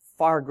held is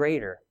far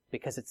greater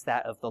because it's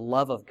that of the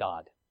love of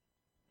God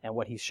and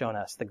what He's shown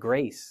us, the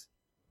grace,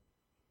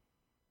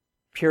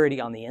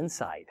 purity on the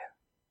inside.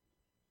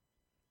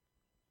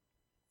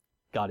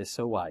 God is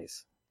so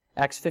wise.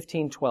 Acts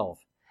 15:12.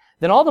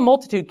 Then all the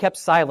multitude kept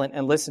silent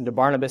and listened to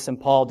Barnabas and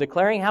Paul,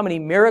 declaring how many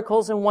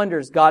miracles and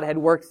wonders God had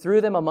worked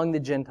through them among the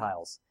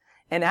Gentiles.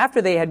 And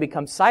after they had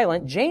become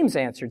silent, James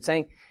answered,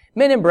 saying,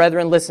 Men and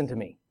brethren, listen to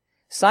me.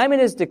 Simon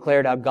has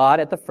declared how God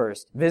at the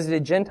first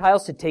visited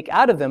Gentiles to take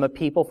out of them a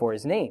people for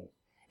His name.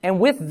 And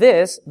with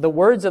this, the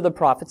words of the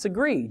prophets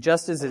agree,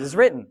 just as it is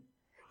written.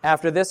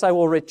 After this I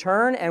will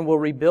return and will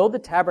rebuild the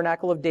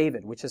tabernacle of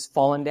David, which has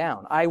fallen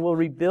down. I will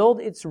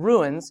rebuild its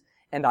ruins,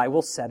 and I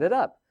will set it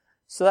up,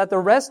 so that the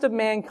rest of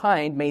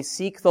mankind may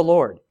seek the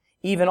Lord,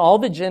 even all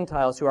the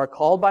Gentiles who are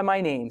called by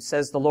my name,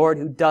 says the Lord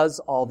who does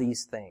all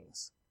these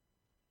things.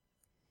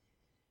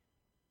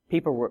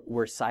 People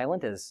were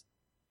silent as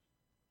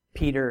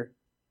Peter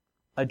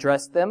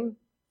addressed them,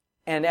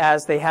 and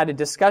as they had a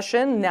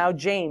discussion, now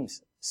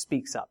James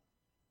speaks up.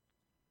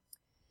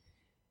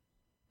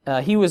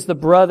 He was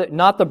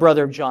not the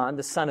brother of John,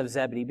 the son of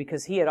Zebedee,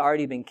 because he had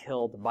already been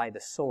killed by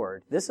the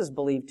sword. This is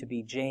believed to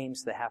be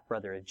James, the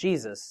half-brother of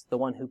Jesus, the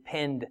one who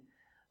penned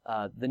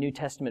the New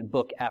Testament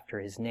book after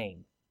his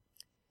name.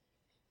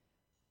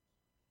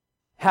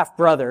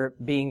 Half-brother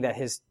being that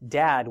his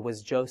dad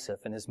was Joseph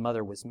and his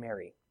mother was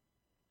Mary.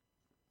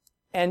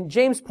 And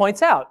James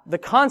points out the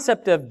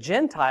concept of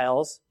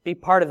Gentiles be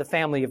part of the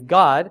family of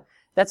God.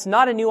 That's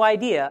not a new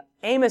idea.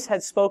 Amos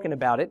had spoken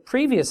about it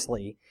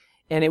previously,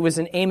 and it was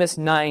in Amos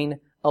 9,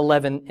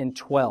 11, and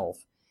 12.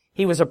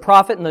 He was a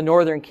prophet in the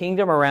northern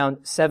kingdom around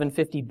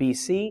 750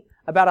 BC,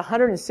 about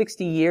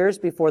 160 years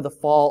before the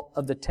fall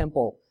of the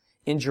temple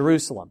in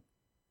Jerusalem.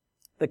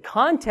 The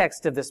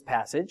context of this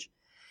passage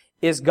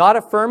is God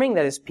affirming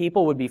that His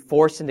people would be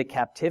forced into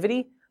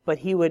captivity, but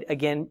He would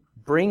again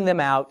bring them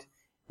out,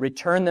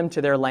 return them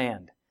to their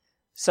land.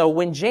 So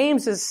when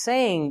James is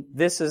saying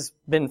this has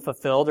been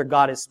fulfilled, or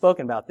God has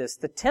spoken about this,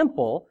 the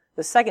temple,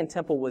 the second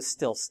temple, was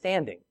still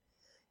standing.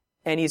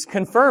 And he's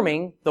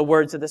confirming the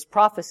words of this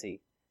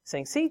prophecy,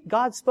 saying, see,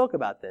 God spoke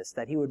about this,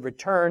 that He would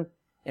return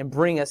and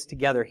bring us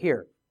together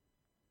here.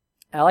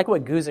 And I like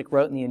what Guzik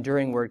wrote in the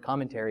Enduring Word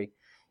commentary.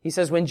 He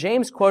says, when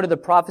James quoted the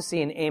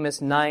prophecy in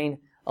Amos 9,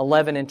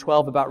 11 and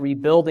 12 about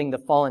rebuilding the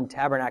fallen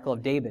tabernacle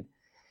of David.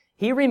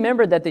 He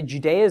remembered that the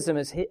Judaism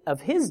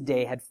of his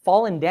day had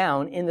fallen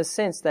down in the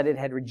sense that it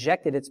had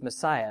rejected its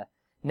Messiah.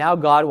 Now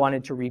God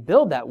wanted to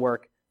rebuild that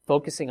work,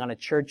 focusing on a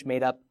church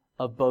made up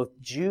of both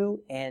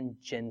Jew and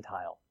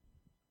Gentile.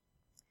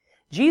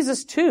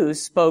 Jesus, too,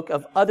 spoke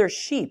of other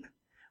sheep,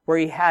 where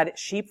he had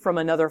sheep from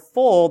another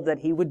fold that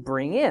he would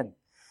bring in.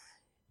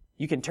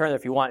 You can turn there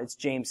if you want. It's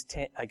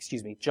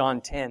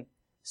John 10,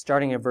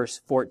 starting at verse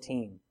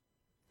 14.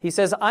 He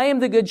says, I am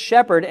the good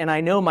shepherd, and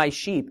I know my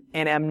sheep,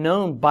 and am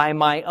known by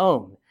my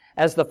own.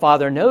 As the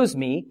Father knows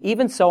me,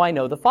 even so I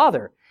know the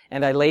Father,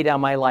 and I lay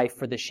down my life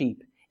for the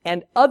sheep.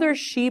 And other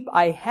sheep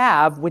I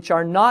have, which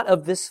are not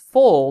of this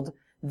fold,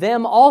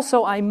 them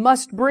also I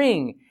must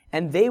bring,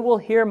 and they will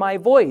hear my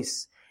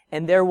voice,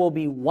 and there will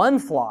be one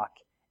flock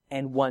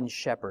and one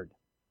shepherd.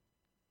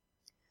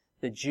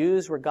 The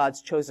Jews were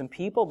God's chosen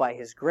people by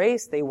His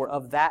grace. They were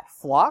of that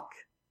flock.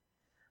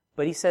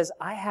 But He says,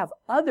 I have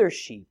other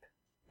sheep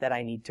that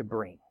I need to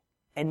bring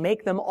and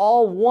make them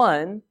all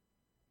one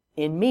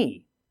in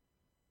me.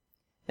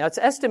 Now, it's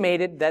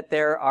estimated that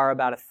there are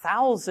about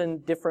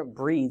 1,000 different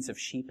breeds of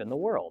sheep in the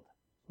world.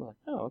 I'm like,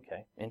 oh,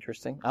 okay,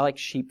 interesting. I like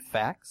sheep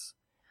facts.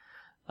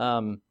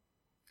 They're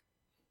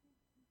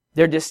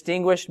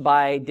distinguished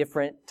by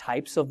different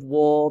types of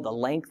wool, the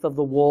length of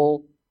the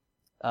wool.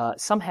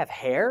 Some have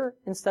hair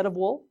instead of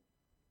wool.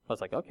 I was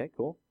like, okay,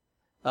 cool.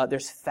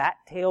 There's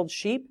fat-tailed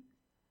sheep.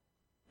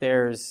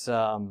 There's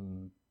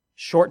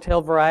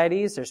short-tailed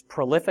varieties. There's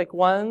prolific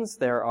ones.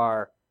 There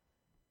are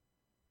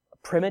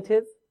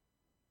primitive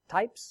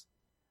types.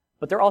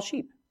 But they're all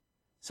sheep.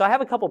 So I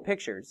have a couple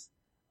pictures.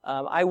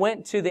 I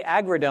went to the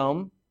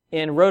Agrodome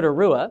in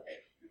Rotorua,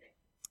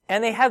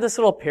 and they have this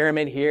little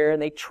pyramid here,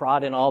 and they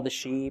trot in all the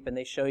sheep, and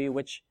they show you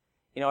which,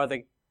 are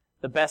the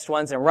best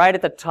ones. And right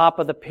at the top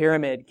of the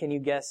pyramid, can you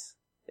guess?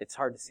 It's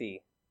hard to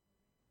see.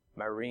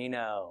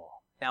 Merino.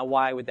 Now,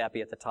 why would that be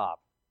at the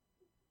top?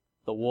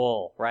 The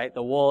wool, right?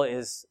 The wool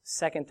is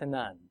second to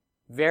none.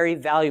 Very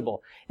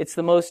valuable. It's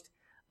the most,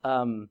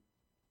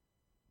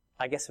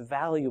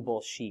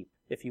 valuable sheep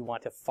if you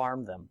want to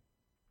farm them.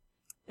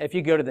 If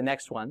you go to the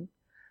next one,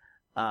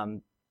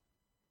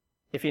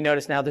 if you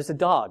notice now, there's a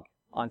dog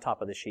on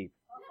top of the sheep.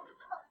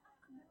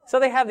 So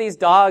they have these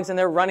dogs, and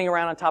they're running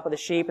around on top of the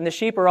sheep, and the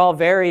sheep are all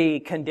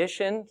very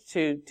conditioned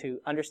to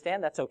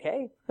understand that's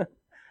okay.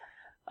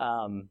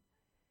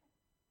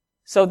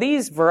 So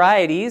these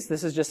varieties,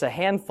 this is just a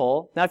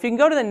handful. Now, if you can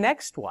go to the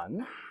next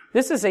one,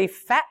 this is a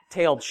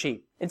fat-tailed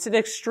sheep. It's an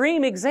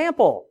extreme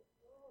example.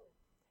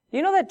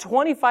 You know that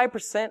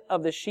 25%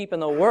 of the sheep in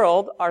the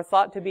world are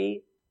thought to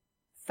be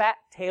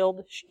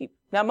fat-tailed sheep.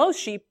 Now, most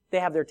sheep, they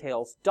have their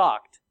tails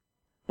docked.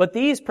 But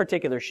these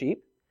particular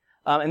sheep,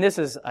 and this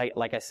is,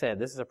 like I said,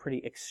 this is a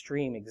pretty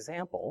extreme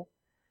example.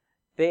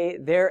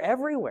 They're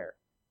everywhere.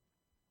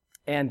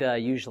 And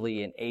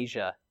usually in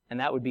Asia. And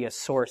that would be a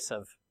source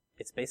of,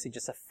 it's basically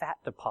just a fat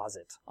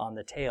deposit on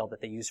the tail that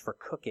they use for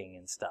cooking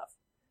and stuff.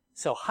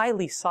 So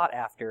highly sought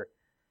after,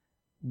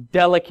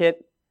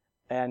 delicate,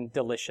 and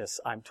delicious,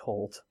 I'm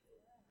told.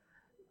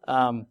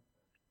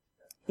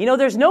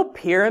 There's no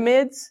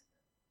pyramids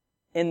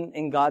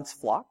in God's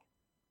flock.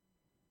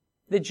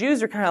 The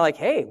Jews are kind of like,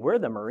 hey, we're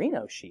the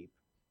merino sheep.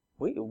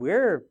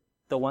 We're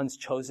the ones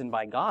chosen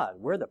by God.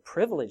 We're the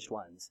privileged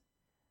ones.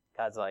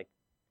 God's like,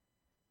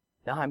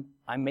 no,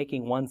 I'm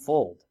making one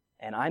fold,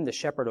 and I'm the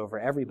shepherd over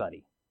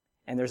everybody.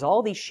 And there's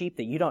all these sheep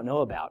that you don't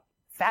know about,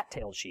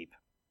 fat-tailed sheep.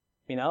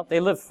 They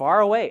live far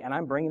away, and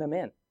I'm bringing them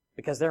in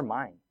because they're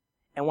mine.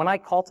 And when I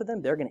call to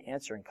them, they're going to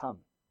answer and come.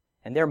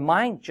 And they're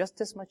mine just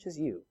as much as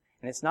you.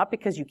 And it's not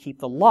because you keep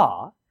the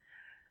law,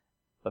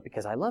 but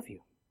because I love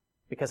you,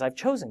 because I've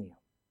chosen you.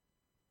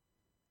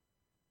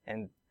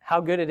 And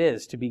how good it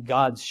is to be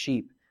God's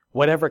sheep,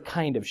 whatever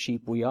kind of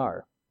sheep we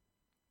are.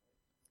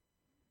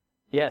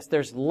 Yes,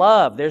 there's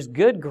love, there's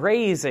good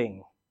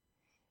grazing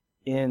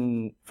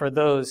for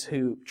those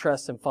who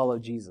trust and follow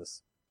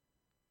Jesus.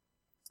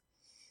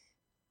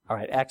 All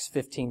right, Acts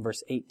 15,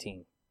 verse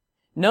 18.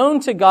 Known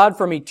to God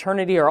from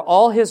eternity are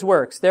all His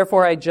works.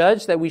 Therefore I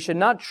judge that we should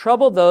not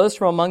trouble those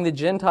from among the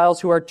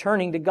Gentiles who are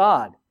turning to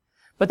God,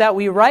 but that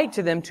we write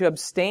to them to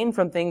abstain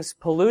from things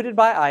polluted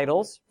by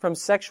idols, from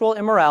sexual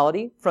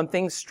immorality, from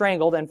things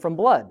strangled, and from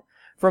blood.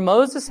 For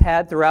Moses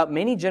had throughout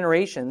many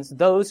generations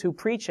those who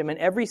preach Him in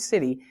every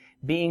city,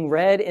 being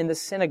read in the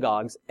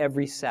synagogues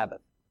every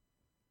Sabbath.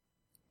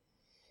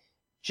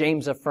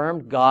 James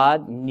affirmed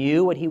God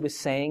knew what he was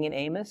saying in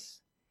Amos,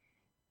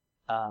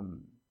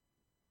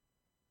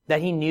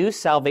 that He knew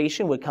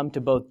salvation would come to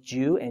both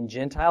Jew and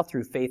Gentile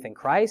through faith in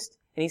Christ.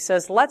 And he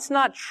says, let's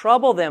not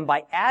trouble them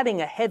by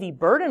adding a heavy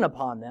burden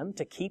upon them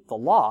to keep the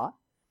law,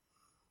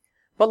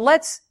 but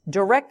let's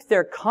direct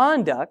their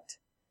conduct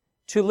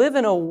to live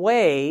in a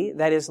way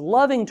that is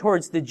loving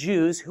towards the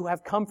Jews who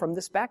have come from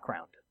this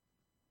background.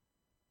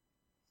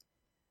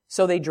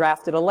 So they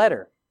drafted a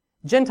letter.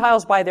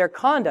 Gentiles, by their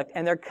conduct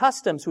and their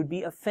customs, would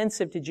be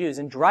offensive to Jews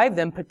and drive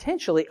them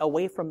potentially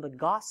away from the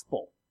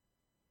gospel.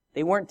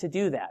 They weren't to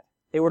do that.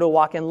 They were to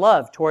walk in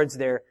love towards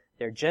their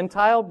their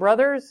Gentile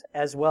brothers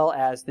as well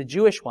as the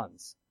Jewish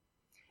ones.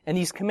 And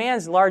these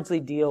commands largely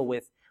deal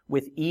with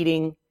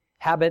eating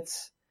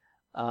habits,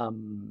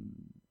 and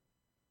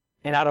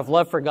out of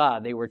love for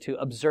God, they were to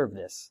observe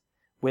this,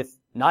 with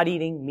not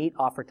eating meat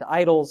offered to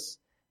idols,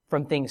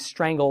 from things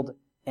strangled,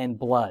 and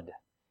blood.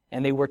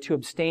 And they were to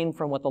abstain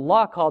from what the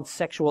law called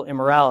sexual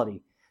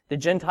immorality. The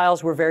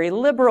Gentiles were very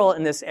liberal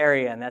in this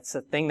area, and that's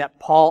the thing that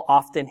Paul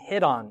often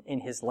hit on in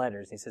his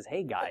letters. He says,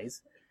 hey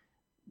guys,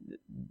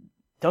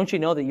 don't you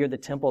know that you're the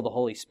temple of the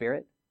Holy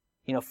Spirit?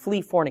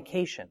 Flee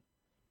fornication.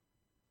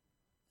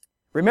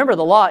 Remember,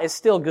 the law is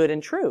still good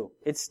and true.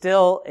 It's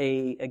still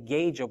a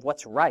gauge of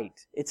what's right.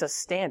 It's a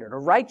standard, a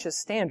righteous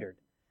standard.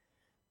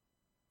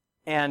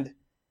 And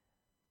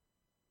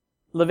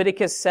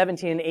Leviticus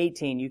 17 and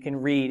 18, you can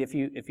read,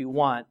 if you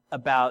want,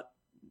 about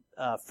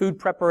food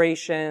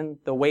preparation,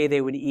 the way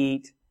they would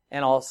eat,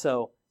 and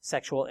also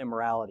sexual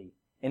immorality.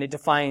 And it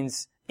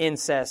defines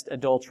incest,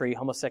 adultery,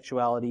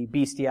 homosexuality,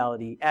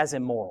 bestiality as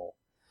immoral.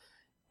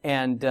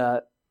 And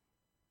the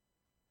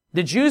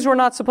Jews were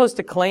not supposed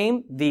to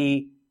claim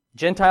the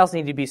Gentiles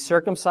need to be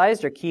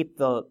circumcised or keep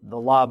the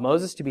law of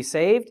Moses to be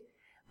saved.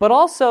 But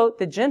also,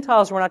 the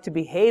Gentiles were not to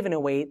behave in a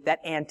way that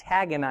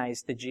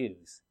antagonized the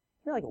Jews.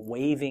 Like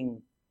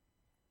waving,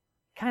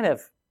 kind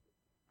of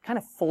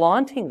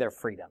flaunting their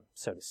freedom,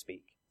 so to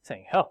speak.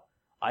 Saying, oh,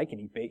 I can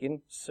eat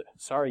bacon.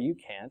 Sorry, you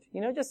can't.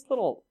 Just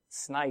little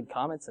snide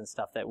comments and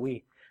stuff that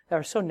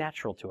are so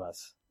natural to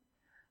us.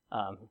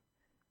 Kind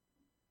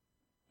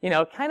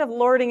of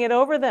lording it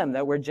over them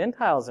that we're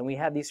Gentiles and we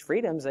have these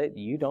freedoms that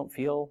you don't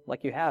feel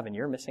like you have, and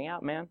you're missing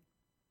out, man.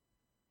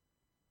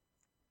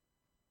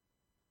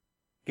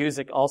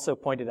 Guzik also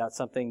pointed out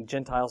something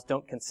Gentiles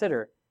don't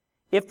consider.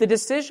 If the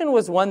decision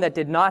was one that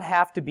did not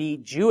have to be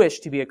Jewish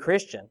to be a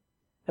Christian,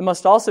 it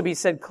must also be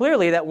said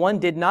clearly that one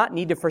did not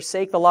need to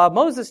forsake the law of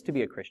Moses to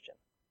be a Christian.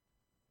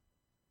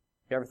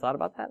 You ever thought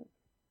about that?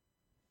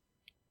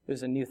 It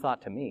was a new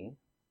thought to me.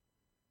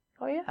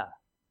 Oh yeah.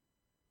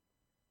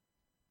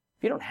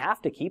 You don't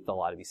have to keep the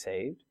law to be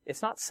saved.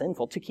 It's not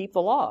sinful to keep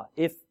the law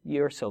if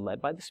you're so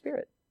led by the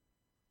Spirit.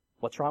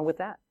 What's wrong with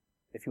that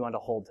if you want to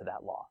hold to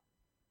that law?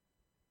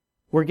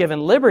 We're given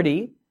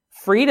liberty,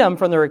 freedom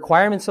from the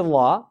requirements of the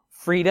law,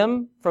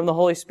 freedom from the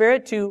Holy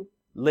Spirit to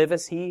live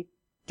as He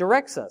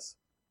directs us.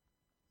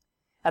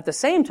 At the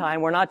same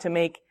time, we're not to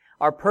make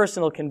our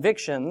personal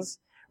convictions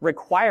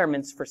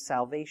requirements for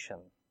salvation.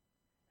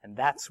 And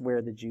that's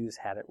where the Jews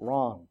had it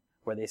wrong,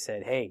 where they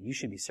said, hey, you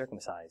should be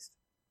circumcised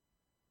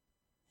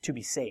to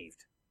be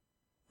saved.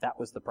 That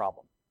was the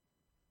problem.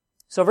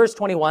 So verse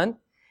 21,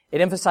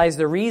 it emphasized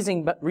the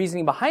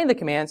reasoning behind the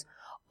commands.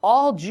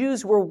 All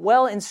Jews were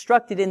well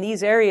instructed in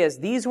these areas.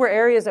 These were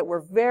areas that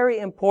were very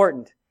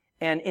important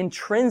and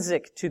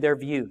intrinsic to their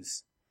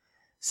views.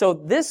 So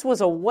this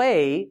was a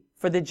way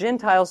for the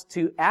Gentiles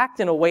to act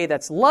in a way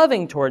that's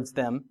loving towards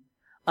them,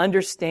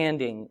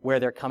 understanding where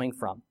they're coming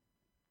from.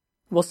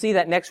 We'll see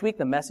that next week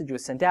the message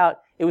was sent out.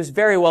 It was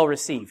very well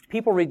received.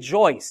 People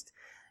rejoiced.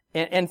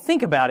 And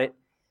think about it.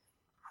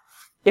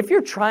 If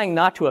you're trying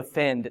not to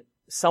offend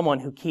someone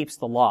who keeps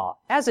the law,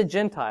 as a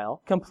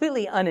Gentile,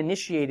 completely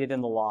uninitiated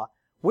in the law,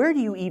 where do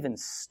you even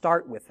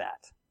start with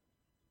that?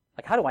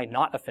 Like, how do I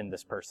not offend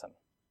this person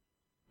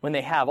when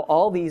they have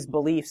all these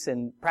beliefs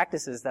and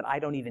practices that I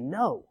don't even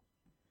know?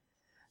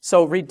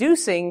 So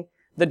reducing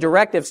the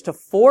directives to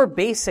 4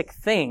 basic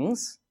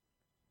things,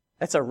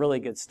 that's a really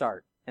good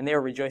start. And they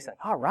were rejoicing,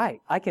 all right,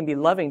 I can be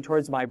loving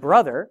towards my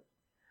brother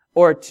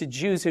or to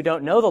Jews who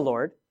don't know the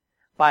Lord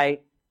by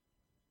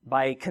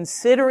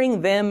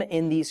considering them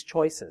in these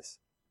choices.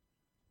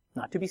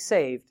 Not to be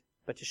saved,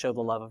 but to show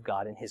the love of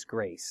God and His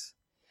grace.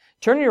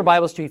 Turn in your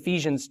Bibles to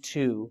Ephesians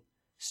 2,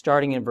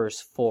 starting in verse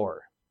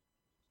 4.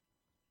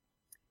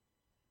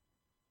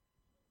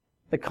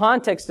 The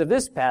context of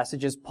this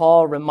passage is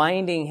Paul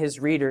reminding his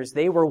readers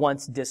they were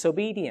once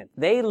disobedient.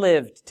 They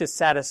lived to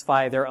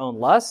satisfy their own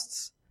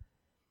lusts.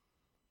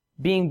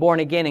 Being born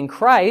again in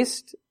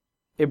Christ,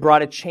 it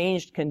brought a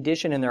changed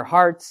condition in their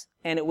hearts,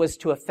 and it was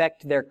to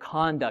affect their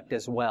conduct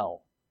as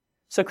well.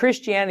 So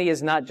Christianity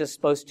is not just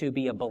supposed to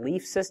be a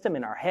belief system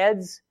in our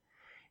heads.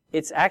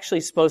 It's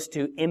actually supposed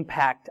to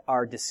impact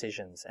our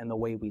decisions and the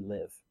way we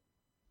live.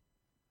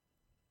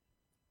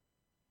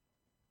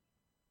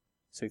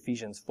 So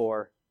Ephesians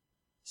 4,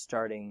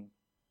 chapter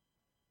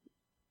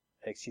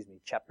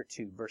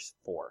 2, verse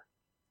 4.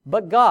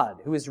 But God,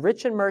 who is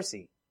rich in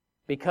mercy,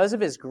 because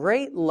of His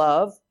great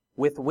love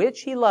with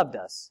which He loved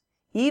us,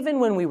 even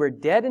when we were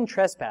dead in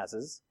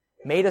trespasses,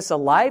 made us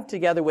alive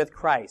together with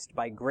Christ.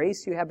 By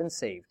grace you have been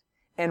saved,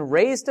 and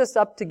raised us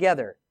up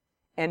together,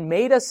 and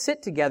made us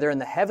sit together in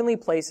the heavenly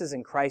places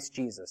in Christ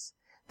Jesus,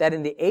 that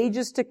in the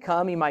ages to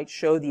come He might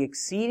show the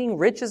exceeding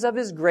riches of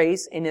His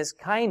grace in His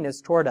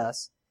kindness toward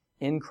us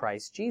in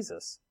Christ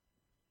Jesus.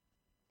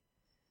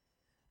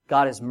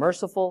 God is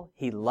merciful.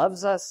 He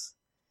loves us.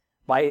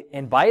 By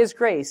His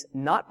grace,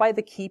 not by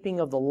the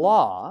keeping of the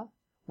law,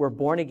 we're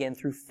born again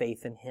through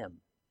faith in Him.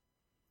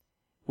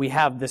 We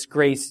have this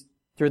grace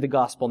through the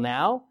gospel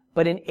now,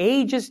 but in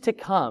ages to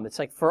come, it's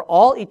like for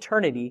all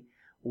eternity,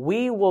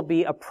 we will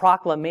be a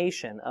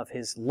proclamation of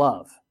His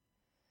love,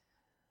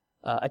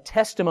 a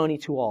testimony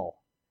to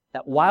all,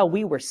 that while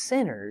we were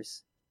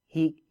sinners,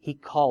 He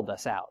called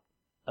us out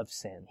of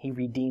sin. He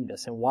redeemed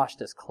us and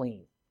washed us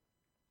clean.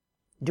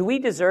 Do we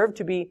deserve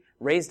to be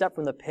raised up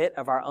from the pit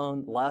of our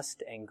own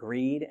lust and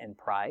greed and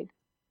pride?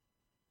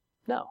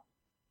 No,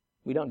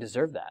 we don't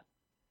deserve that.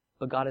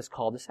 But God has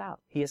called us out.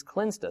 He has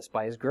cleansed us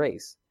by His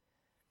grace.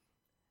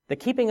 The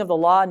keeping of the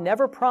law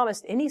never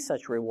promised any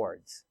such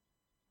rewards.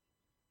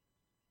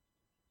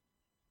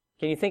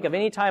 Can you think of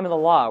any time in the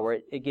law where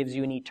it gives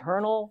you an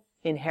eternal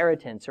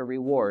inheritance or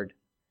reward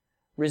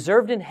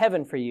reserved in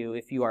heaven for you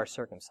if you are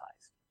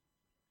circumcised?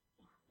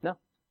 No.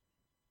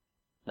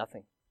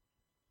 Nothing.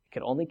 It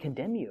could only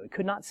condemn you. It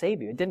could not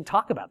save you. It didn't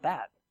talk about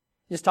that.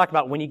 It just talked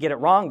about when you get it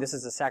wrong, this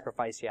is a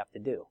sacrifice you have to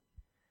do.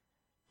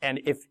 And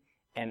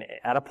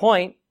at a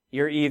point,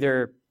 you're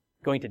either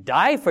going to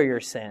die for your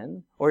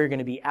sin, or you're going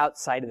to be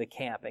outside of the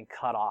camp and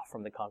cut off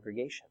from the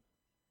congregation.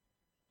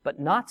 But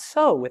not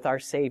so with our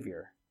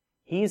Savior.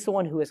 He's the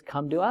one who has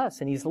come to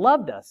us, and He's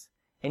loved us,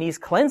 and He's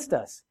cleansed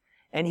us,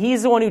 and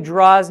He's the one who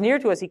draws near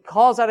to us. He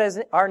calls out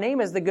our name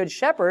as the Good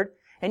Shepherd,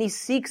 and He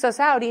seeks us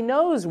out. He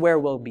knows where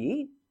we'll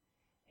be,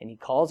 and He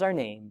calls our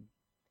name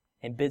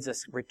and bids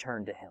us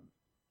return to Him.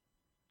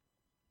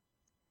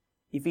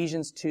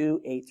 Ephesians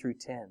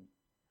 2:8-10.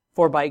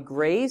 For by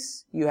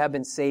grace you have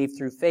been saved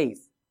through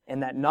faith,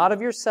 and that not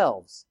of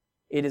yourselves.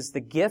 It is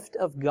the gift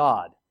of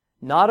God,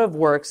 not of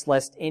works,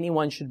 lest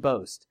anyone should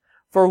boast.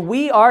 For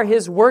we are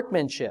His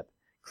workmanship,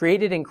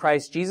 created in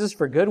Christ Jesus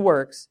for good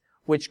works,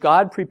 which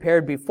God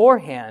prepared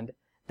beforehand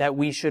that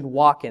we should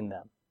walk in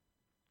them.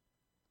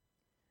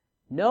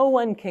 No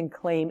one can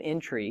claim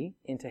entry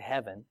into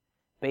heaven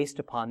based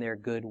upon their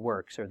good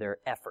works or their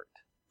effort,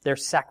 their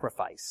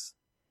sacrifice.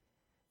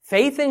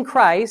 Faith in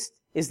Christ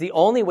is the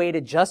only way to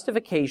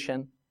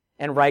justification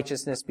and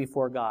righteousness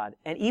before God.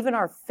 And even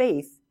our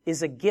faith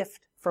is a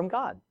gift from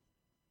God.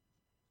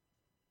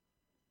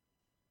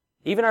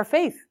 Even our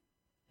faith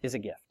is a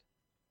gift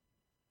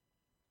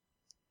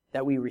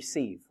that we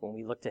receive when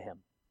we look to Him.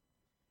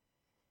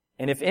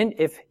 And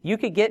if you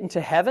could get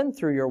into heaven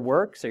through your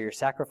works or your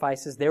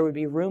sacrifices, there would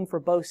be room for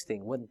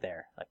boasting, wouldn't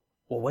there? Like,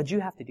 well, what'd you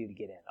have to do to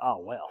get in? Oh,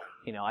 well,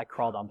 I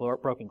crawled on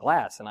broken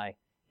glass and I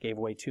gave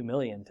away $2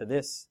 million to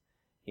this,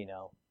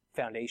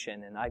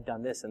 foundation, and I've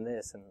done this and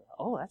this, and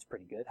oh, that's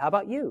pretty good. How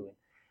about you?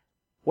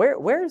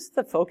 Where's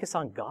the focus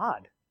on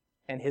God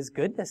and His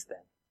goodness then?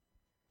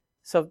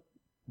 So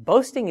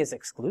boasting is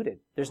excluded.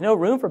 There's no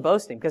room for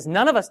boasting because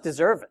none of us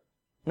deserve it.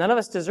 None of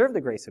us deserve the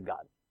grace of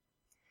God.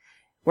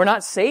 We're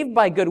not saved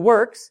by good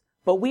works,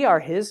 but we are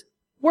His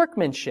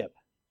workmanship.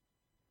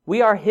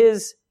 We are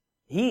His,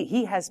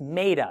 He has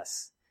made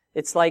us.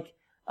 It's like,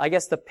 I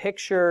guess the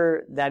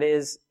picture that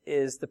is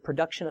the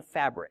production of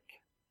fabric.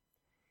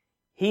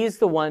 He's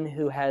the one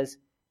who has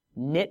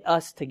knit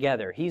us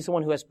together. He's the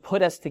one who has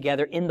put us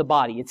together in the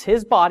body. It's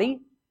His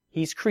body.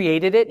 He's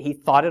created it. He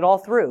thought it all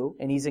through,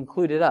 and He's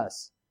included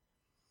us.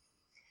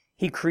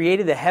 He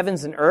created the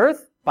heavens and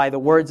earth by the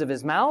words of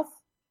His mouth.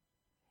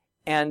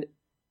 And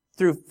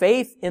through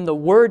faith in the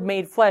Word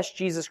made flesh,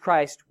 Jesus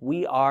Christ,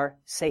 we are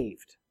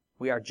saved.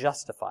 We are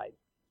justified.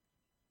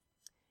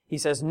 He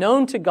says,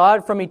 known to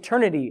God from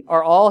eternity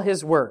are all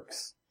His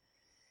works.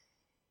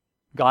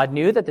 God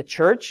knew that the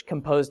church,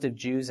 composed of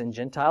Jews and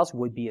Gentiles,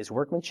 would be His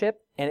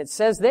workmanship. And it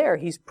says there,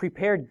 He's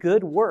prepared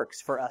good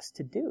works for us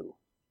to do.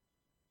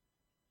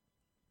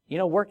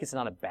 Work is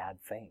not a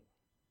bad thing.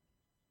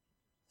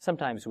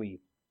 Sometimes we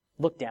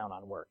look down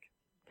on work.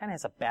 It kind of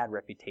has a bad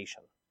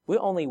reputation. We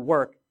only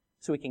work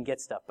so we can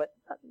get stuff, but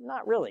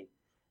not really.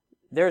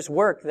 There's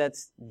work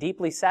that's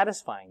deeply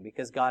satisfying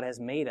because God has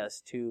made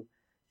us to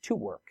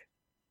work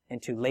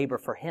and to labor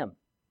for Him.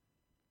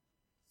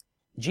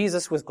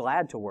 Jesus was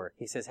glad to work.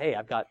 He says, hey,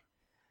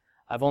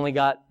 I've only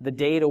got the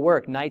day to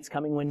work. Night's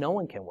coming when no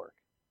one can work.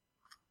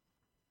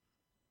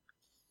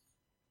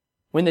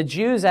 When the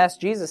Jews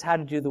asked Jesus how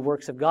to do the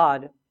works of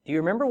God, do you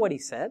remember what He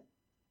said?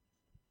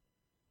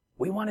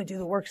 We want to do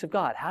the works of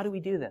God. How do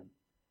we do them?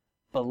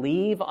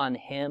 Believe on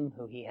Him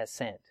who He has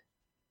sent.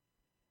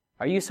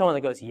 Are you someone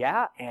that goes,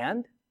 yeah,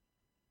 and?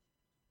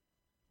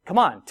 Come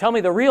on, tell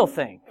me the real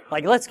thing.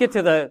 Like, let's get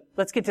to the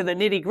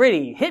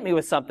nitty-gritty. Hit me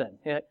with something.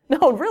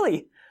 No,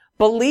 really.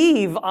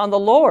 Believe on the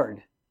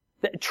Lord.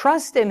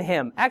 Trust in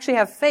Him. Actually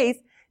have faith.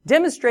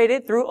 Demonstrate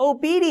it through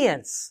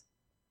obedience.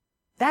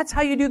 That's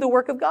how you do the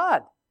work of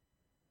God.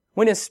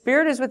 When His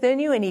Spirit is within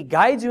you and He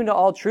guides you into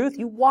all truth,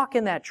 you walk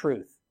in that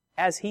truth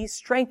as He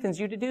strengthens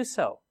you to do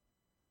so.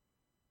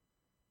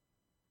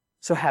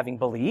 So having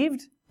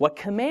believed, what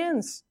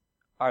commands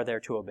are there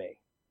to obey?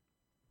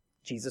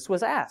 Jesus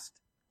was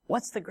asked,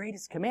 what's the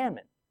greatest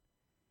commandment?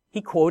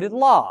 He quoted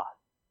law.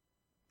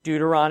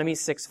 Deuteronomy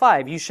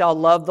 6:5, you shall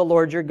love the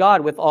Lord your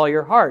God with all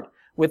your heart,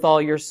 with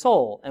all your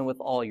soul, and with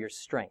all your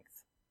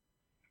strength.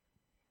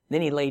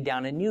 Then He laid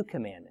down a new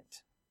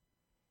commandment.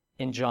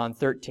 In John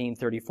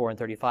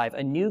 13:34-35,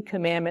 a new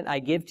commandment I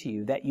give to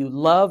you, that you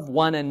love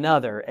one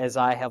another as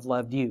I have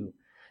loved you,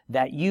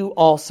 that you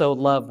also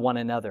love one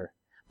another.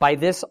 By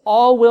this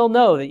all will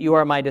know that you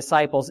are my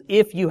disciples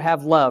if you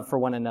have love for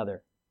one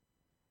another.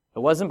 It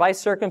wasn't by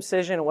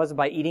circumcision, it wasn't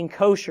by eating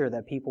kosher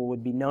that people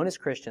would be known as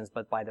Christians,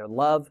 but by their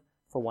love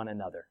for one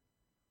another.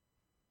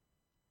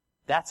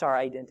 That's our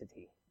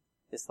identity.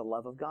 It's the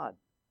love of God.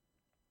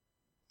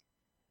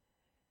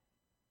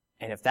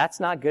 And if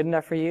that's not good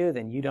enough for you,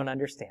 then you don't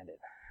understand it.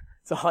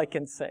 That's all I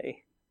can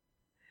say.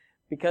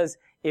 Because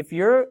if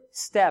your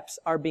steps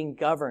are being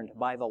governed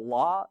by the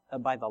law,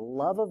 by the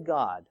love of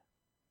God,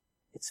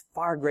 it's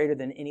far greater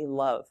than any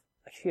love.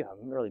 Phew,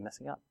 I'm really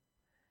messing up.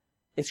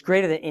 It's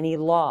greater than any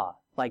law.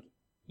 Like,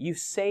 you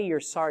say you're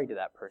sorry to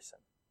that person.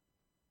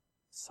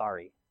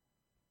 Sorry.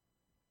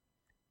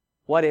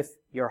 What if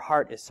your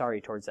heart is sorry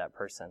towards that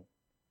person?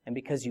 And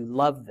because you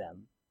love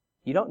them,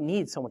 you don't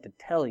need someone to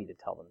tell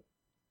them,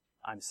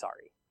 I'm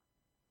sorry.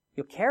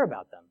 You'll care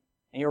about them,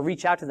 and you'll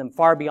reach out to them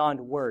far beyond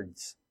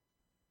words.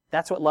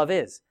 That's what love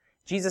is.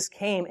 Jesus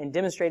came and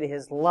demonstrated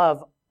His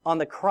love on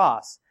the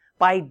cross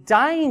by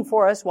dying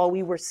for us while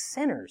we were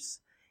sinners.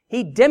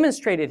 He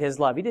demonstrated His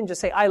love. He didn't just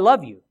say, I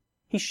love you.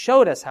 He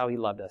showed us how He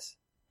loved us,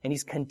 and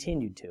He's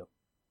continued to.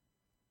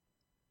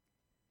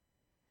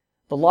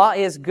 The law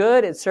is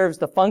good. It serves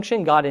the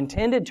function God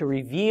intended to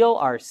reveal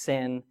our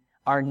sin,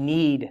 our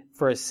need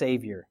for a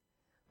Savior.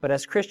 But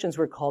as Christians,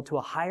 we're called to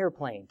a higher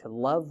plane, to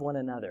love one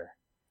another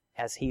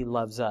as He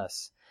loves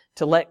us,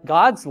 to let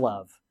God's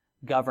love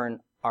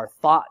govern our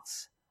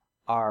thoughts,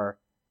 our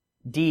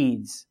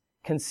deeds,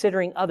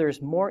 considering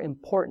others more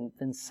important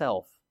than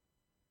self.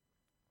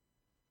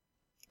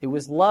 It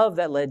was love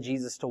that led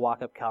Jesus to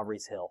walk up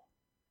Calvary's hill.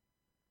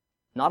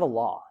 Not a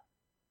law.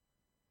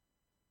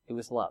 It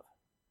was love.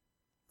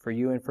 For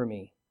you and for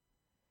me.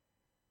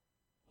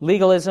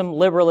 Legalism,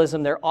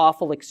 liberalism, they're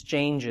awful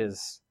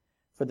exchanges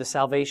for the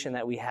salvation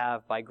that we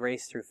have by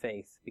grace through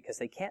faith, because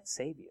they can't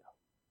save you.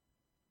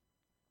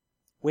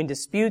 When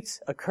disputes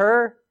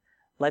occur,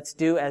 let's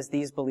do as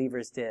these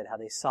believers did, how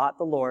they sought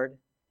the Lord,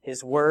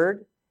 His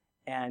Word,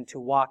 and to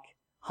walk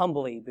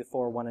humbly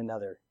before one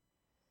another.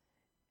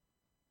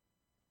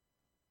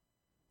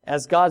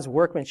 As God's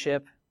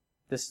workmanship,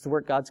 this is the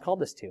work God's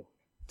called us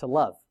to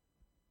love.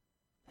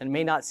 And it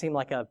may not seem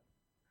like a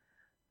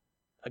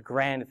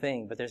grand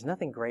thing, but there's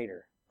nothing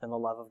greater than the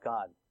love of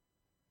God.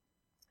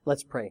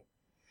 Let's pray.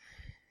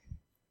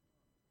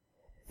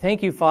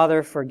 Thank you,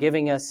 Father, for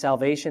giving us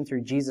salvation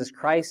through Jesus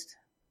Christ,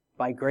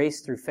 by grace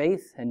through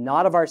faith, and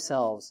not of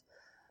ourselves.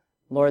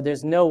 Lord,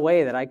 there's no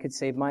way that I could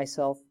save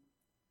myself,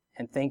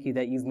 and thank you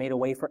that you've made a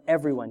way for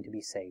everyone to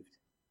be saved,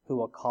 who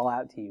will call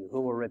out to you,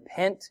 who will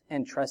repent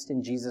and trust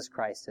in Jesus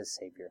Christ as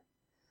Savior.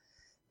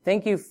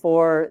 Thank you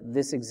for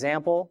this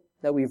example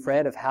that we've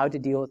read of how to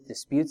deal with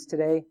disputes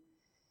today.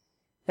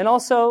 And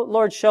also,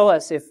 Lord, show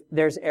us if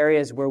there's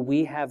areas where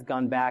we have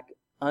gone back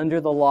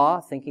under the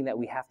law, thinking that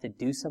we have to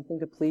do something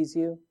to please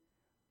you,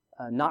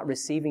 not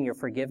receiving your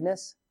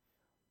forgiveness,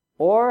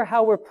 or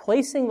how we're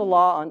placing the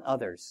law on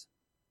others,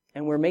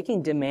 and we're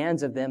making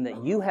demands of them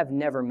that you have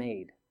never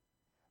made.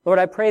 Lord,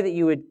 I pray that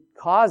you would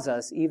cause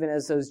us, even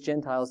as those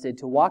Gentiles did,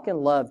 to walk in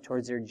love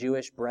towards their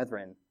Jewish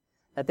brethren,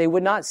 that they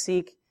would not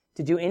seek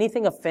to do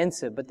anything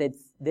offensive, but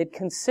they'd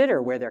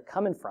consider where they're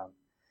coming from.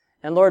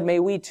 And Lord, may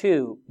we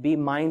too be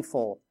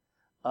mindful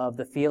of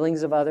the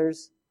feelings of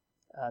others,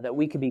 that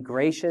we could be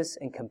gracious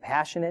and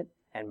compassionate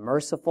and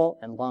merciful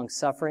and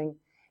long-suffering,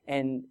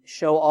 and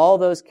show all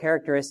those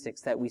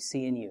characteristics that we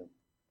see in you.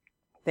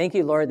 Thank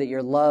you, Lord, that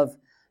your love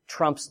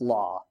trumps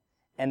law,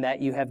 and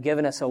that you have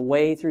given us a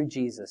way through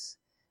Jesus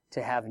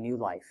to have new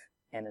life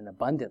and an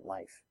abundant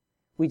life.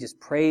 We just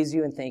praise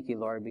you and thank you,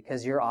 Lord,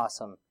 because you're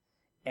awesome.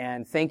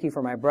 And thank you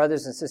for my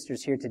brothers and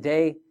sisters here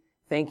today.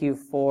 Thank you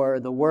for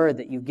the word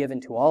that you've given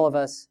to all of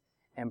us,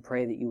 and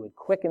pray that you would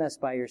quicken us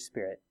by your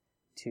Spirit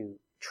to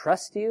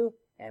trust you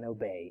and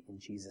obey in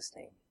Jesus'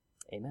 name.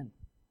 Amen.